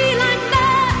need me like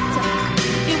that,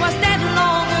 it was that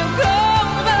long ago,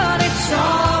 but it's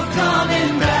all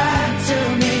coming back to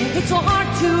me. It's so hard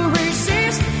to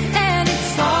resist, and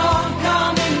it's all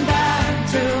coming back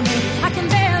to me. I can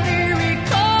barely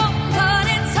recall, but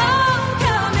it's all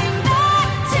coming back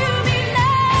to me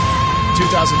now.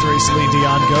 2003, Celine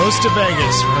Dion goes to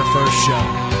Vegas for her first show.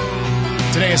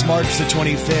 Today is March the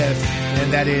 25th,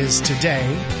 and that is Today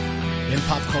in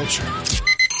Pop Culture.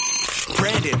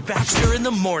 Brandon Baxter in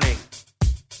the morning.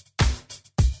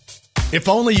 If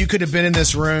only you could have been in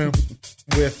this room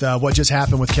with what just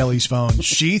happened with Kelly's phone.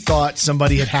 She thought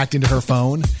somebody had hacked into her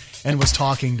phone and was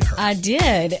talking to her. I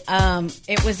did.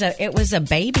 It was a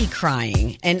baby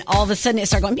crying, and all of a sudden it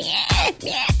started going, meh,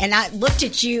 meh, and I looked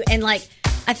at you and like,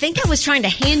 I think I was trying to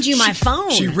hand you my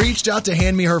phone. She reached out to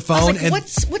hand me her I phone, was like, and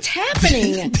what's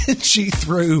happening? then she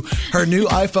threw her new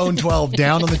iPhone 12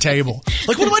 down on the table.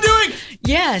 Like, what am I doing?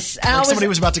 Yes, Like somebody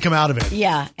was about to come out of it.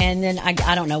 Yeah, and then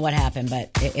I don't know what happened,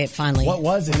 but it finally What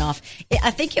was it? went off.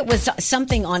 I think it was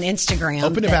something on Instagram.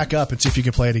 Open it back up and see if you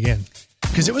can play it again.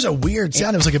 Because it was a weird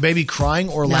sound. It was like a baby crying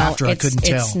or laughter. I couldn't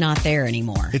tell. It's not there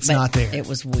anymore. It's but not there. It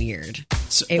was weird.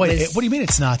 So, It wait, was- what do you mean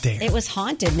it's not there? It was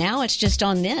haunted. Now it's just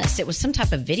on this. It was some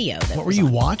type of video. That What were was you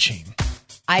on. watching?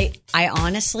 I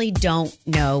honestly don't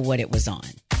know what it was on.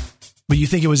 But you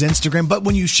think it was Instagram? But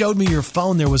when you showed me your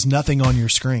phone, there was nothing on your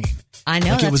screen. I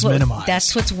know Like it was minimized.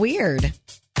 That's what's weird.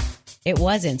 It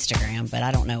was Instagram, but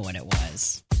I don't know what it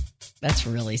was. That's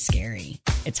really scary.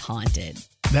 It's haunted.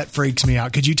 That freaks me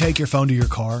out. Could you take your phone to your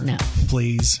car? No.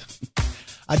 Please.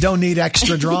 I don't need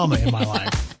extra drama in my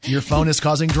life. Your phone is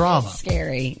causing drama.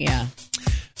 Scary, yeah.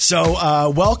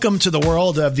 So, welcome to the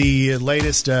world of the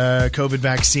latest COVID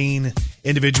vaccine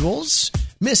individuals,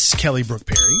 Miss Kelly Brook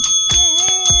Perry.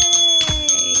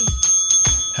 Yay.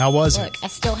 How was Look, I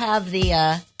still have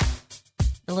the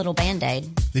little Band-Aid.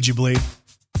 it? Did you bleed?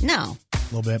 No. A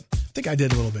little bit. I think I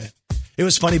did a little bit. It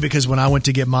was funny because when I went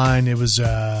to get mine, it was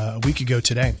a week ago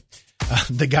today.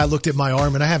 The guy looked at my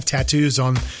arm, and I have tattoos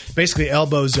on basically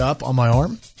elbows up on my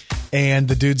arm. And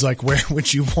the dude's like, where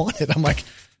would you want it? I'm like,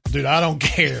 dude, I don't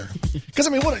care. Because, I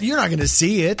mean, you're not going to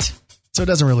see it, so it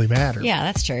doesn't really matter. Yeah,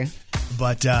 that's true.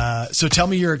 But so tell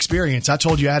me your experience. I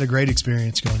told you I had a great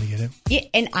experience going to get it. Yeah,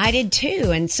 and I did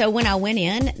too. And so when I went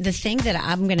in, the thing that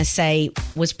I'm going to say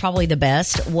was probably the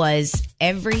best was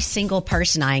every single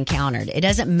person I encountered. It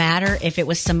doesn't matter if it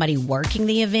was somebody working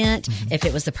the event, if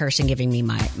it was the person giving me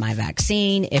my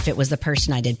vaccine, if it was the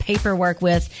person I did paperwork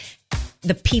with,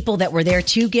 the people that were there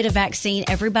to get a vaccine,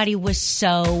 everybody was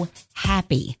so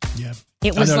happy. Yeah.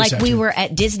 It was like we were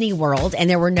at Disney World and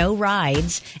there were no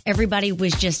rides. Everybody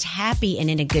was just happy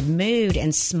and in a good mood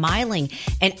and smiling.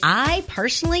 And I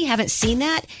personally haven't seen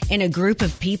that in a group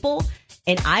of people.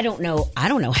 And I don't know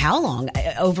how long,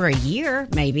 over a year,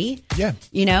 maybe. Yeah.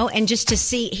 You know, and just to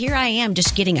see, here I am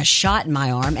just getting a shot in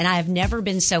my arm. And I have never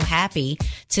been so happy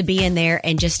to be in there.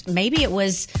 And just maybe it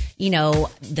was, you know,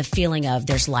 the feeling of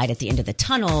there's light at the end of the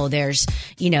tunnel. There's,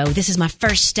 you know, this is my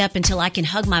first step until I can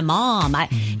hug my mom.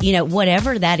 You know,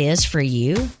 whatever that is for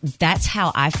you, that's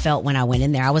how I felt when I went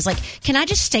in there. I was like, can I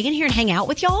just stay in here and hang out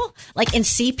with y'all? Like, and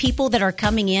see people that are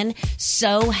coming in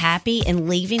so happy and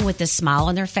leaving with a smile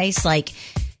on their face, like,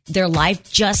 their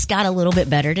life just got a little bit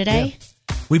better today.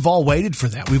 Yeah. We've all waited for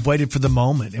that. We've waited for the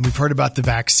moment, and we've heard about the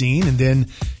vaccine. And then,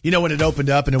 you know, when it opened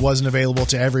up and it wasn't available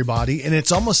to everybody, and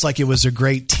it's almost like it was a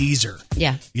great teaser.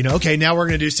 Yeah. You know, okay, now we're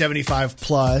going to do 75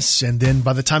 plus. And then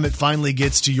by the time it finally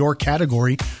gets to your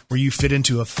category where you fit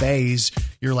into a phase,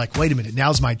 you're like, wait a minute,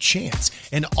 now's my chance.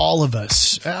 And all of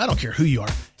us, I don't care who you are,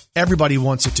 everybody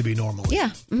wants it to be normal. Yeah.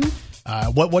 Mm-hmm.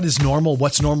 What is normal?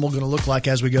 What's normal going to look like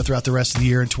as we go throughout the rest of the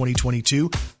year in 2022?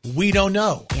 We don't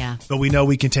know. Yeah. But we know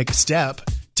we can take a step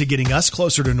to getting us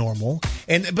closer to normal.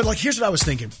 But like, here's what I was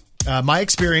thinking. My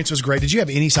experience was great. Did you have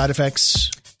any side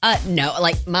effects? No,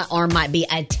 like my arm might be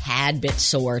a tad bit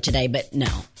sore today, but no.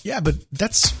 Yeah, but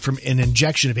that's from an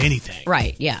injection of anything.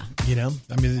 Right, yeah. You know,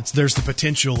 I mean, there's the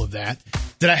potential of that.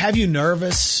 Did I have you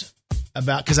nervous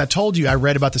about, because I told you I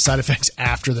read about the side effects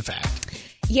after the fact.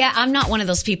 Yeah, I'm not one of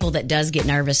those people that does get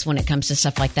nervous when it comes to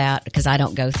stuff like that because I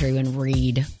don't go through and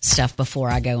read stuff before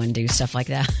I go and do stuff like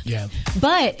that. Yeah.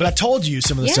 But I told you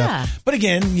some of the stuff. But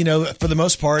again, you know, for the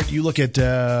most part, you look at,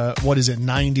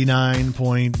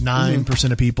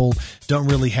 99.9% of people don't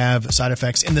really have side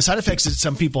effects. And the side effects that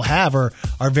some people have are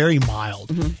very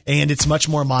mild. And it's much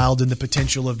more mild than the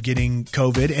potential of getting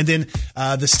COVID. And then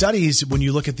the studies, when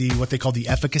you look at what they call the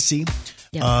efficacy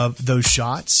of those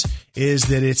shots, is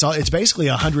that it's basically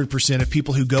 100% of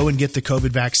people who go and get the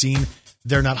COVID vaccine,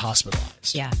 they're not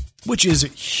hospitalized. Yeah. Which is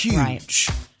huge. Right.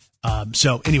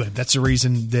 So anyway, that's the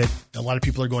reason that a lot of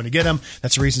people are going to get them.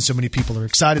 That's the reason so many people are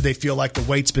excited. They feel like the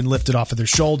weight's been lifted off of their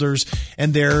shoulders,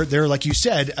 and they're like you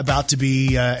said, about to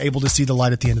be able to see the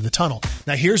light at the end of the tunnel.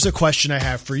 Now, here's the question I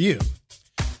have for you.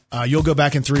 You'll go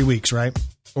back in 3 weeks, right?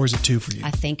 Or is it 2 for you?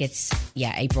 I think it's,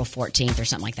 April 14th or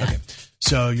something like that. Okay.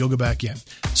 So you'll go back,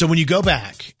 So when you go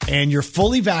back and you're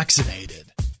fully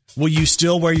vaccinated, will you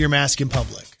still wear your mask in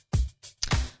public?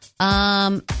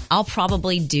 I'll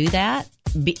probably do that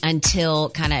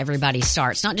until kind of everybody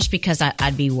starts. Not just because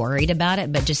I'd be worried about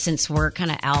it, but just since we're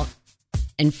kind of out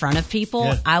in front of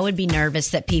people, I would be nervous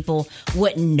that people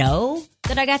wouldn't know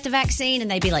that I got the vaccine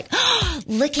and they'd be like, oh,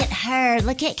 look at her.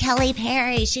 Look at Kelly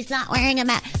Perry. She's not wearing a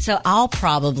mask. So I'll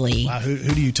probably. Wow, who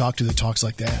do you talk to that talks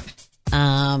like that?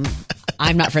 I'm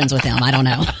not friends with them. I don't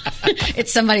know.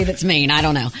 It's somebody that's mean. I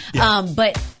don't know. Yeah.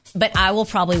 But I will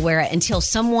probably wear it until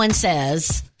someone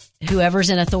says, whoever's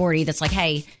in authority, that's like,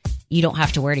 hey, you don't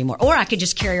have to wear it anymore. Or I could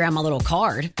just carry around my little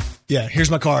card. Yeah,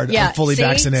 here's my card. I'm fully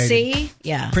vaccinated. See?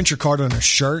 Yeah. Print your card on a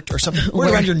shirt or something. Wear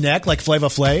it around your neck like Flava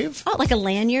Flav. Oh, like a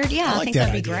lanyard? Yeah, I think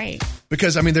that'd be great.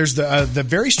 Because, I mean, there's the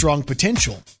very strong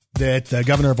potential that the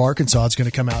governor of Arkansas is going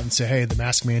to come out and say, hey, the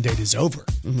mask mandate is over.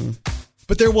 Mm-hmm.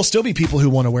 But there will still be people who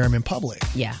want to wear them in public.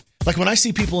 Yeah. Like when I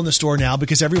see people in the store now,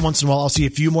 because every once in a while I'll see a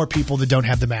few more people that don't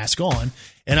have the mask on.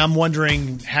 And I'm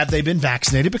wondering, have they been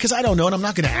vaccinated? Because I don't know, and I'm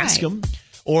not going to ask them.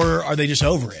 Or are they just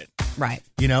over it? Right.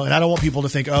 You know, and I don't want people to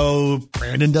think, oh,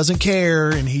 Brandon doesn't care.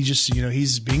 And he just,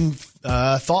 he's being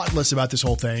thoughtless about this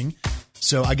whole thing.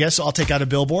 So I guess I'll take out a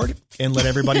billboard and let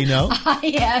everybody know.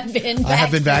 I have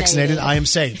been vaccinated. I am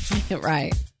safe.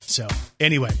 Right. So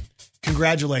anyway.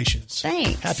 Congratulations.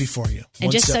 Thanks. Happy for you.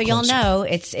 And just so y'all know,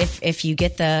 it's if you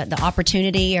get the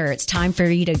opportunity or it's time for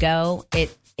you to go, it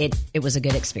was a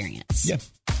good experience. Yeah,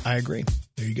 I agree.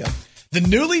 There you go. The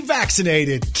newly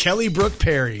vaccinated Kelly Brooke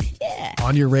Perry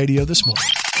on your radio this morning.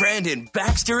 Brandon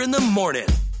Baxter in the morning.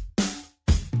 All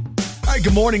right,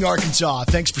 good morning, Arkansas.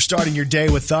 Thanks for starting your day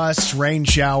with us. Rain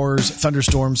showers,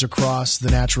 thunderstorms across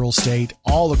the natural state,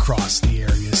 all across the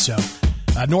area. So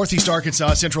Northeast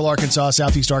Arkansas, Central Arkansas,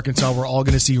 Southeast Arkansas, we're all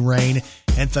going to see rain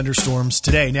and thunderstorms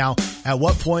today. Now, at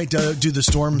what point do the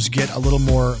storms get a little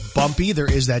more bumpy?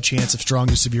 There is that chance of strong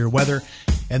to severe weather,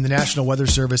 and the National Weather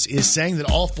Service is saying that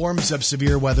all forms of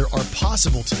severe weather are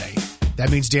possible today.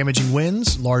 That means damaging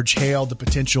winds, large hail, the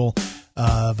potential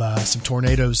of some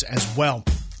tornadoes as well.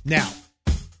 Now,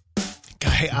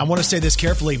 I want to say this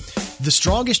carefully. The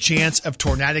strongest chance of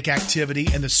tornadic activity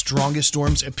and the strongest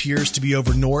storms appears to be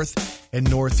over north and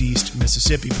northeast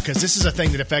Mississippi, because this is a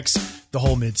thing that affects the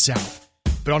whole Mid-South.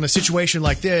 But on a situation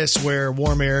like this, where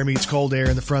warm air meets cold air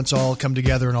and the fronts all come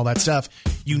together and all that stuff,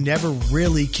 you never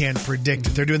really can predict it.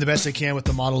 They're doing the best they can with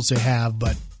the models they have,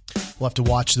 but we'll have to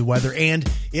watch the weather. And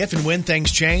if and when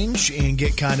things change and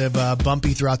get kind of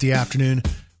bumpy throughout the afternoon,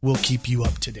 we'll keep you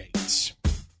up to date.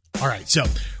 All right, so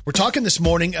we're talking this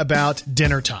morning about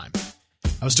dinner time.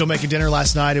 I was still making dinner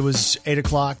last night. It was 8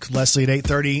 o'clock. Leslie at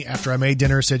 8:30, after I made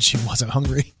dinner, said she wasn't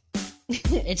hungry.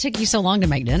 It took you so long to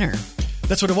make dinner.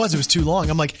 That's what it was. It was too long.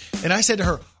 I'm like, and I said to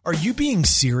her, are you being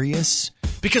serious?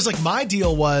 Because like my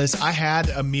deal was I had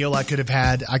a meal I could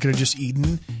have just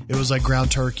eaten. It was like ground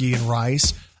turkey and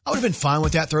rice. I would have been fine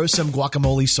with that. Throw some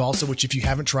guacamole salsa, which if you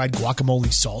haven't tried guacamole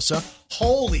salsa,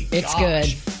 holy it's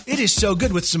gosh. Good. It is so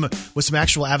good with some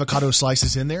actual avocado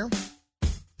slices in there.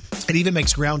 It even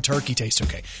makes ground turkey taste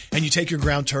okay. And you take your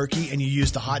ground turkey and you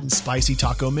use the hot and spicy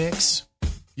taco mix.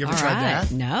 You ever tried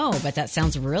that? No, but that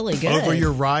sounds really good. Over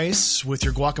your rice with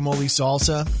your guacamole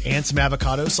salsa and some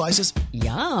avocado slices.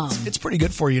 Yum. It's pretty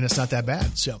good for you, and it's not that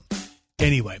bad. So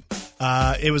anyway,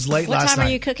 it was late last night. What time are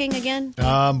you cooking again?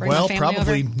 Well,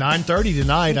 probably 9:30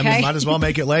 tonight. Okay. I mean, might as well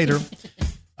make it later.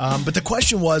 But the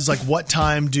question was, like, what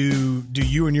time do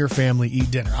you and your family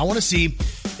eat dinner? I want to see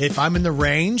if I'm in the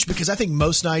range, because I think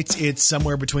most nights it's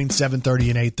somewhere between 7:30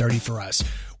 and 8:30 for us,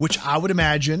 which I would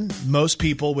imagine most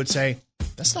people would say,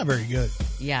 that's not very good.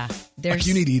 Yeah. Like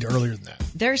you need to eat earlier than that.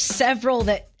 There's several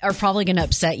that are probably going to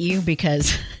upset you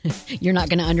because you're not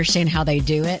going to understand how they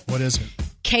do it. What is it?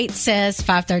 Kate says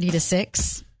 5:30 to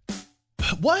 6.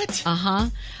 What? Uh-huh.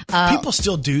 People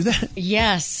still do that?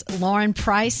 Yes. Lauren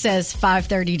Price says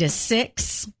 5:30 to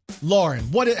 6.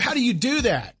 Lauren, how do you do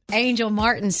that? Angel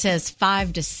Martin says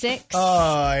 5 to 6.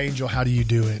 Angel, how do you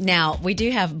do it? Now, we do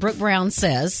have Brooke Brown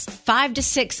says 5 to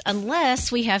 6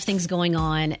 unless we have things going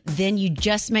on. Then you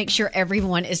just make sure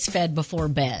everyone is fed before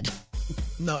bed.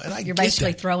 No, and You're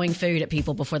basically throwing food at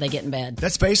people before they get in bed.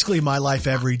 That's basically my life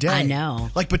every day. I know.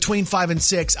 Like between 5 and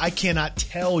 6, I cannot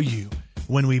tell you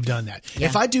when we've done that. Yeah.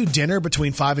 If I do dinner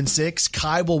between 5 and 6,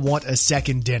 Kai will want a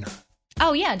second dinner.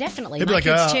 Oh, yeah, definitely. He'll be My like,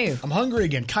 kids, too. I'm hungry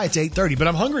again. Kai, it's 8:30, but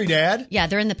I'm hungry, Dad. Yeah,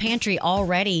 they're in the pantry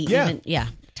already. Yeah.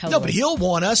 Totally. No, but he'll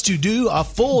want us to do a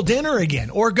full dinner again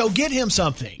or go get him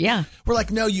something. Yeah. We're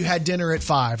like, no, you had dinner at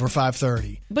 5 or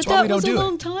 5:30. But That's why that we don't was a do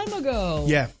long it. time ago.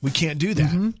 Yeah, we can't do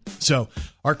that. So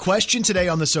our question today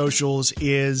on the socials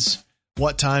is,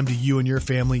 what time do you and your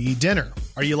family eat dinner?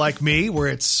 Are you like me, where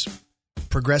it's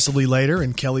progressively later,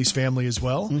 and Kelly's family as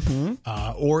well?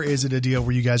 Or is it a deal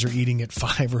where you guys are eating at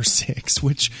 5 or 6,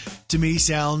 which to me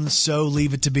sounds so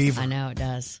Leave It to Beaver. I know, it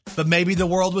does. But maybe the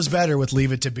world was better with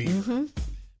Leave It to Beaver.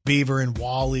 Beaver and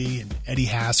Wally and Eddie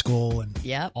Haskell and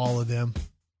all of them.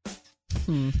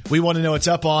 We want to know what's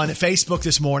up on Facebook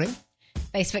this morning.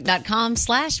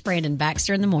 Facebook.com/Brandon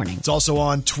Baxter in the morning. It's also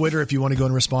on Twitter if you want to go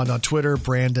and respond on Twitter.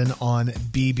 Brandon on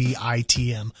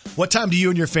BBITM. What time do you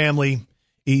and your family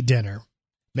eat dinner?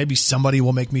 Maybe somebody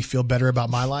will make me feel better about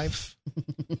my life.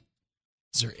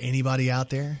 Is there anybody out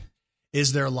there?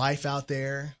 Is there life out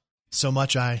there? So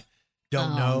much I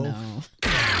don't know. No.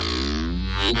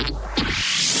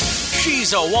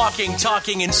 She's a walking,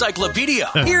 talking encyclopedia.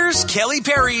 Here's Kelly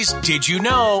Perry's Did You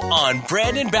Know on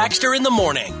Brandon Baxter in the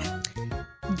Morning.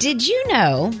 Did you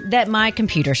know that my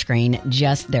computer screen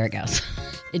there it goes.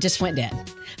 It just went dead.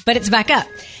 But it's back up.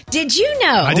 Did you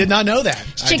know? I did not know that.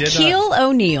 Shaquille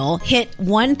O'Neal hit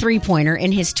one three-pointer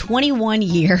in his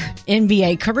 21-year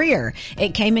NBA career.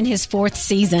 It came in his 4th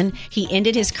season. He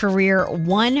ended his career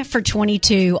 1 for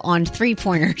 22 on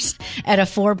three-pointers at a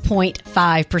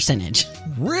 4.5 percentage.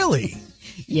 Really?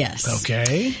 Yes.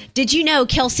 Okay. Did you know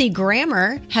Kelsey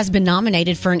Grammer has been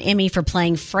nominated for an Emmy for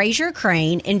playing Frasier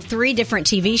Crane in 3 different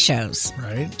TV shows?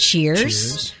 Right.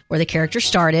 Cheers, where the character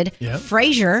started. Yep.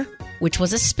 Frasier, which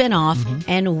was a spinoff,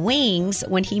 and Wings,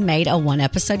 when he made a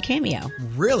 1-episode cameo.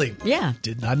 Really? Yeah.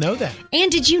 Did not know that. And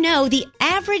did you know the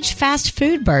average fast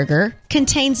food burger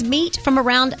contains meat from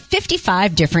around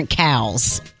 55 different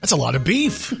cows? That's a lot of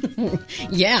beef.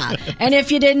 Yeah. And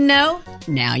if you didn't know,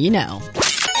 now you know.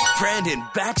 Brandon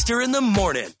Baxter in the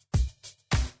morning.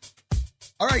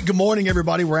 All right, good morning,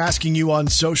 everybody. We're asking you on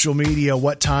social media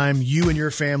what time you and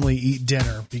your family eat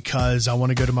dinner, because I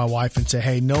want to go to my wife and say,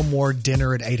 hey, no more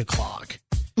dinner at 8 o'clock.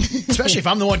 Especially if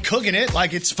I'm the one cooking it.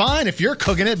 Like, it's fine if you're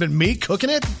cooking it, but me cooking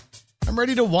it, I'm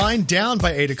ready to wind down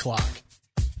by 8 o'clock.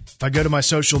 If I go to my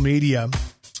social media,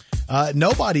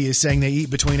 nobody is saying they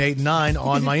eat between 8 and 9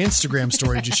 on my Instagram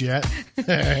story just yet.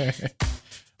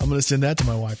 I'm going to send that to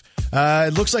my wife.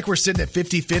 It looks like we're sitting at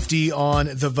 50-50 on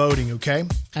the voting, okay?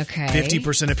 Okay.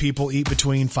 50% of people eat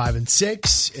between 5 and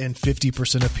 6, and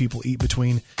 50% of people eat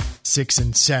between 6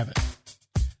 and 7.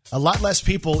 A lot less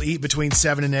people eat between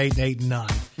 7 and 8 and 8 and 9.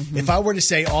 If I were to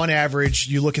say on average,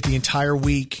 you look at the entire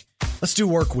week, let's do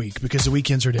work week because the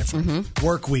weekends are different.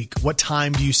 Work week, what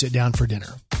time do you sit down for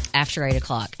dinner? After 8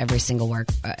 o'clock, every single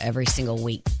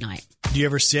week night. Do you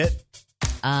ever sit?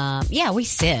 Yeah, we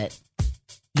sit.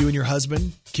 You and your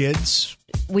husband, kids?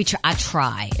 I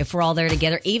try. If we're all there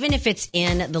together, even if it's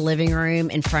in the living room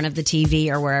in front of the TV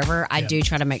or wherever, I do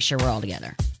try to make sure we're all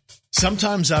together.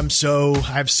 Sometimes I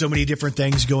have so many different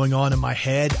things going on in my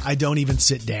head, I don't even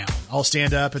sit down. I'll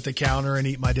stand up at the counter and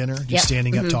eat my dinner, just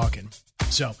standing up talking.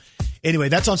 So anyway,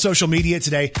 that's on social media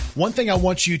today. One thing I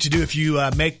want you to do if you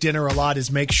make dinner a lot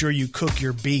is make sure you cook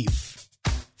your beef.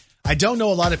 I don't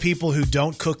know a lot of people who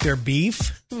don't cook their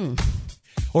beef.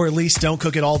 Or at least don't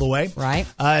cook it all the way. Right.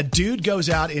 Dude goes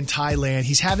out in Thailand.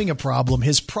 He's having a problem.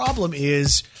 His problem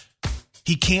is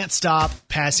he can't stop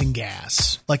passing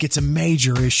gas. Like, it's a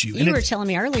major issue. You were telling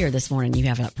me earlier this morning you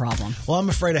have that problem. Well, I'm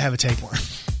afraid I have a tapeworm.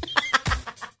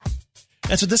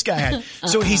 That's what this guy had.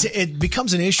 So it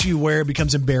becomes an issue where it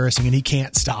becomes embarrassing and he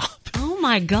can't stop. Oh,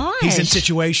 my gosh. He's in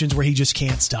situations where he just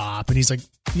can't stop. And he's like,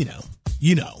 you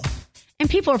know. And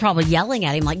people are probably yelling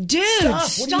at him like, dude,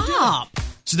 stop.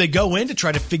 So they go in to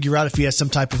try to figure out if he has some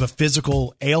type of a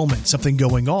physical ailment, something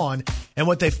going on. And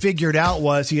what they figured out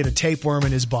was he had a tapeworm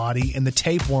in his body, and the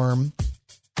tapeworm,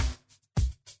 I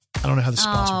don't know how this is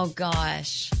possible. Oh,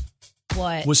 gosh.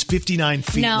 What? Was 59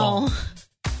 feet long.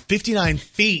 59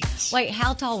 feet. Wait,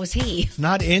 how tall was he?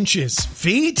 Not inches.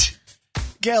 Feet?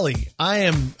 Kelly, I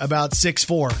am about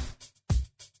 6'4".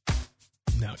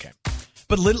 No, okay.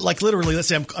 But literally, let's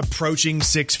say I'm approaching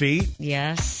 6 feet.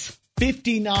 Yes.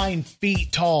 59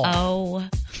 feet tall. Oh.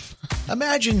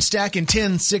 Imagine stacking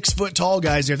 10 6-foot-tall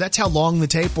guys there. That's how long the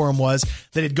tapeworm was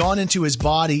that had gone into his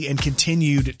body and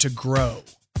continued to grow.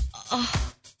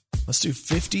 Let's do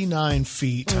 59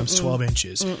 feet times 12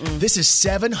 inches. This is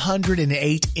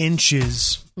 708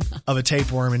 inches of a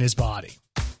tapeworm in his body.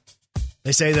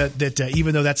 They say that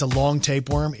even though that's a long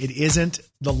tapeworm, it isn't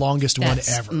the longest one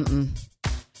ever.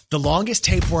 The longest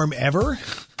tapeworm ever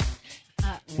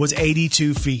was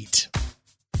 82 feet.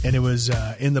 And it was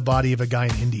in the body of a guy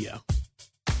in India.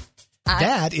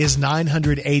 That is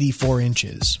 984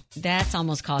 inches. That's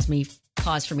almost cause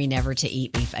for me never to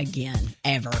eat beef again,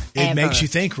 ever. It makes you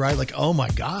think, right? Like, oh my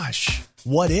gosh,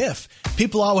 what if?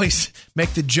 People always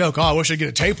make the joke, oh, I wish I'd get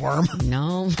a tapeworm.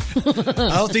 No. I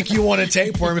don't think you want a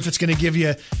tapeworm if it's going to give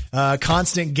you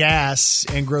constant gas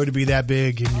and grow to be that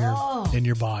big in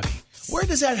your body. Where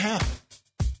does that happen?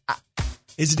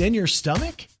 Is it in your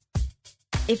stomach?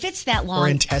 If it's that long, or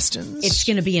intestines? It's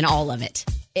going to be in all of it.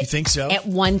 You think so? At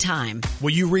one time. Will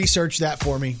you research that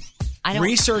for me?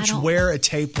 Research where a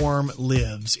tapeworm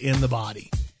lives in the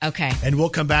body. Okay. And we'll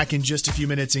come back in just a few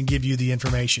minutes and give you the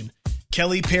information.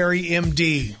 Kelly Perry,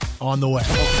 MD, on the way.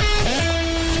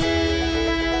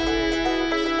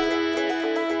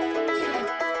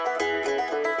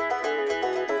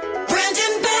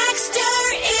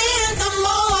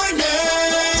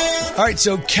 All right,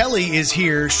 so Kelly is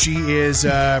here. She is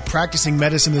practicing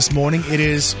medicine this morning. It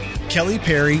is Kelly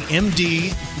Perry, MD,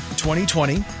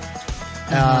 2020.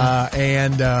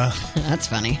 And that's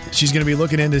funny. She's going to be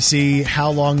looking in to see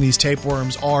how long these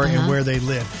tapeworms are and where they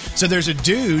live. So there's a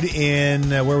dude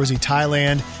in, where was he,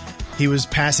 Thailand. He was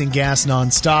passing gas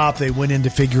nonstop. They went in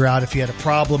to figure out if he had a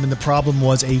problem, and the problem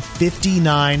was a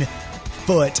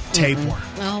 59-foot tapeworm.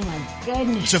 Oh, my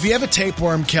goodness. So if you have a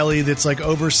tapeworm, Kelly, that's like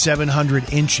over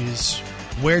 700 inches,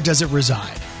 where does it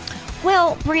reside?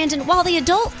 Well, Brandon, while the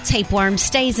adult tapeworm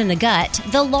stays in the gut,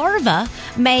 the larva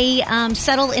may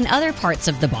settle in other parts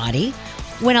of the body.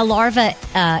 When a larva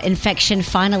infection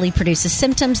finally produces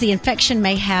symptoms, the infection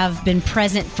may have been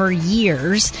present for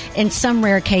years. In some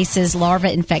rare cases,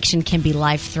 larva infection can be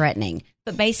life-threatening.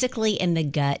 But basically in the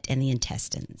gut and the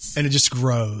intestines. And it just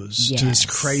grows to this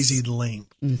crazy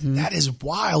length. That is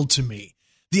wild to me.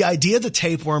 The idea the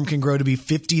tapeworm can grow to be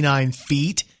 59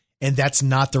 feet, and that's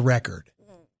not the record.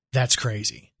 That's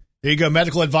crazy. There you go.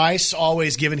 Medical advice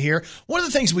always given here. One of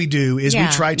the things we do is we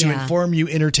try to inform you,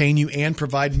 entertain you, and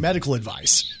provide medical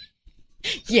advice.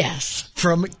 Yes.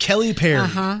 From Kelly Perry,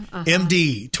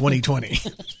 MD 2020.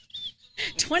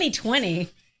 2020?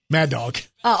 Mad Dog.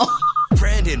 Oh.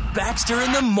 Brandon Baxter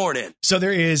in the morning. So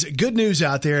there is good news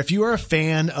out there. If you are a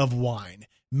fan of wine,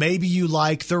 maybe you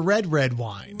like the red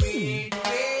wine.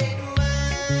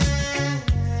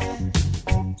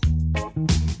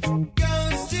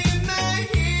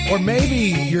 Or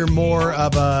maybe you're more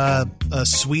of a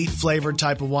sweet flavored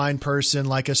type of wine person,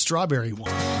 like a strawberry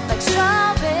wine. Like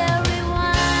strawberry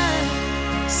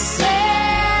wine,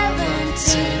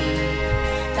 17,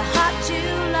 the hot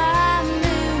July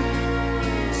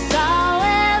moon, saw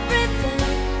everything,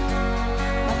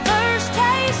 my first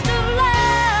taste of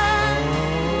love,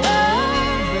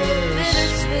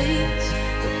 bittersweet,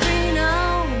 the green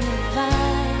on the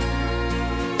vine,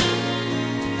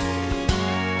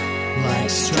 like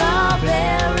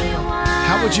strawberry wine.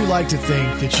 How would you like to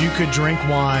think that you could drink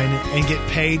wine and get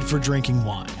paid for drinking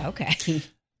wine? Okay.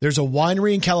 There's a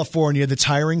winery in California that's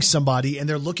hiring somebody, and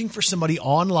they're looking for somebody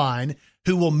online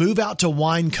who will move out to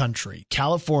wine country,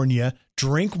 California,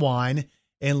 drink wine,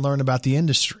 and learn about the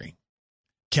industry.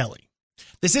 Kelly,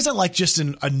 this isn't like just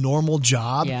a normal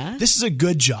job. Yeah. This is a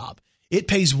good job. It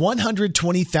pays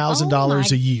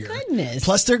 $120,000 a year. Goodness.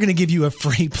 Plus, they're going to give you a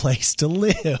free place to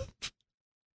live.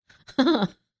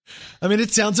 I mean,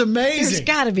 it sounds amazing. There's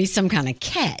got to be some kind of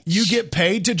catch. You get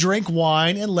paid to drink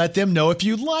wine and let them know if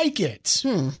you like it.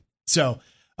 So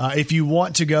if you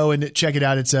want to go and check it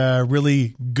out, it's a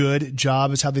really good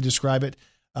job is how they describe it.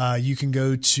 You can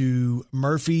go to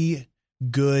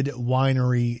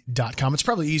murphygoodwinery.com. It's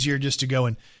probably easier just to go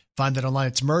and find that online.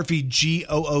 It's Murphy,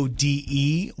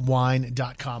 Goode,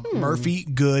 wine.com.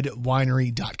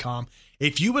 Murphygoodwinery.com.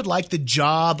 If you would like the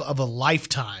job of a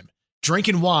lifetime,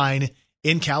 drinking wine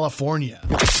in California.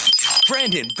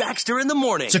 Brandon Baxter in the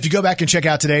morning. So if you go back and check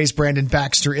out today's Brandon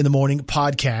Baxter in the Morning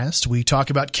podcast, we talk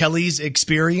about Kelly's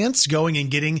experience going and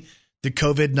getting the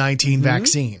COVID-19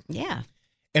 vaccine. Yeah.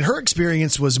 And her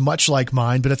experience was much like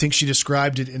mine, but I think she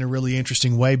described it in a really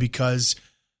interesting way because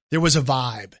there was a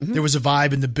vibe. There was a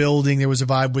vibe in the building. There was a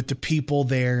vibe with the people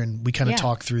there, and we kind of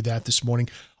talked through that this morning.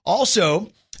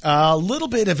 Also, a little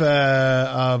bit of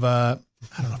a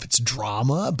I don't know if it's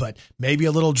drama, but maybe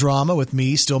a little drama with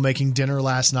me still making dinner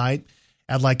last night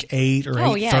at like 8 or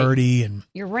 8:30. And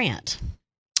your rant.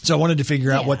 So I wanted to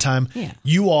figure out what time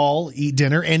you all eat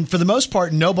dinner. And for the most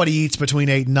part, nobody eats between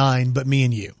 8 and 9 but me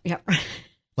and you. Yep.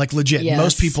 Like legit. Yes.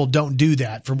 Most people don't do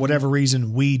that. For whatever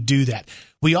reason, we do that.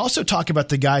 We also talk about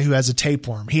the guy who has a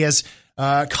tapeworm. He has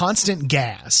constant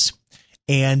gas.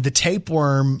 And the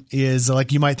tapeworm is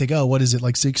like, you might think, oh, what is it,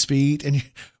 like 6 feet? And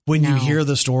when you hear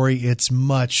the story, it's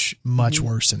much, much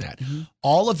worse than that.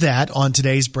 All of that on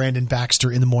today's Brandon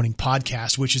Baxter in the Morning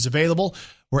podcast, which is available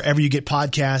wherever you get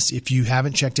podcasts. If you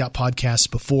haven't checked out podcasts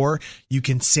before, you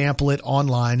can sample it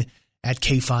online at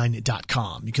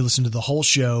kfine.com. You can listen to the whole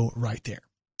show right there.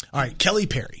 All right, Kelly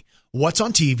Perry, what's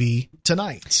on TV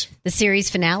tonight? The series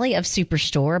finale of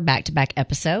Superstore, back-to-back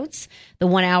episodes. The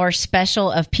 1-hour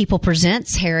special of People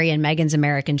Presents Harry and Meghan's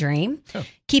American Dream.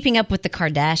 Keeping Up with the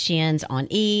Kardashians on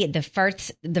E! The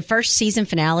first season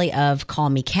finale of Call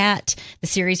Me Kat. The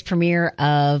series premiere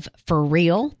of For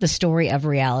Real, the story of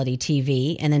reality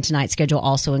TV. And then tonight's schedule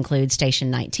also includes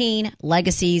Station 19,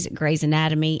 Legacies, Grey's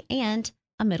Anatomy, and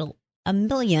A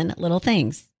Million Little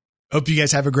Things. Hope you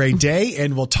guys have a great day,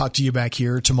 and we'll talk to you back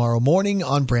here tomorrow morning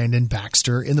on Brandon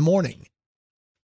Baxter in the Morning.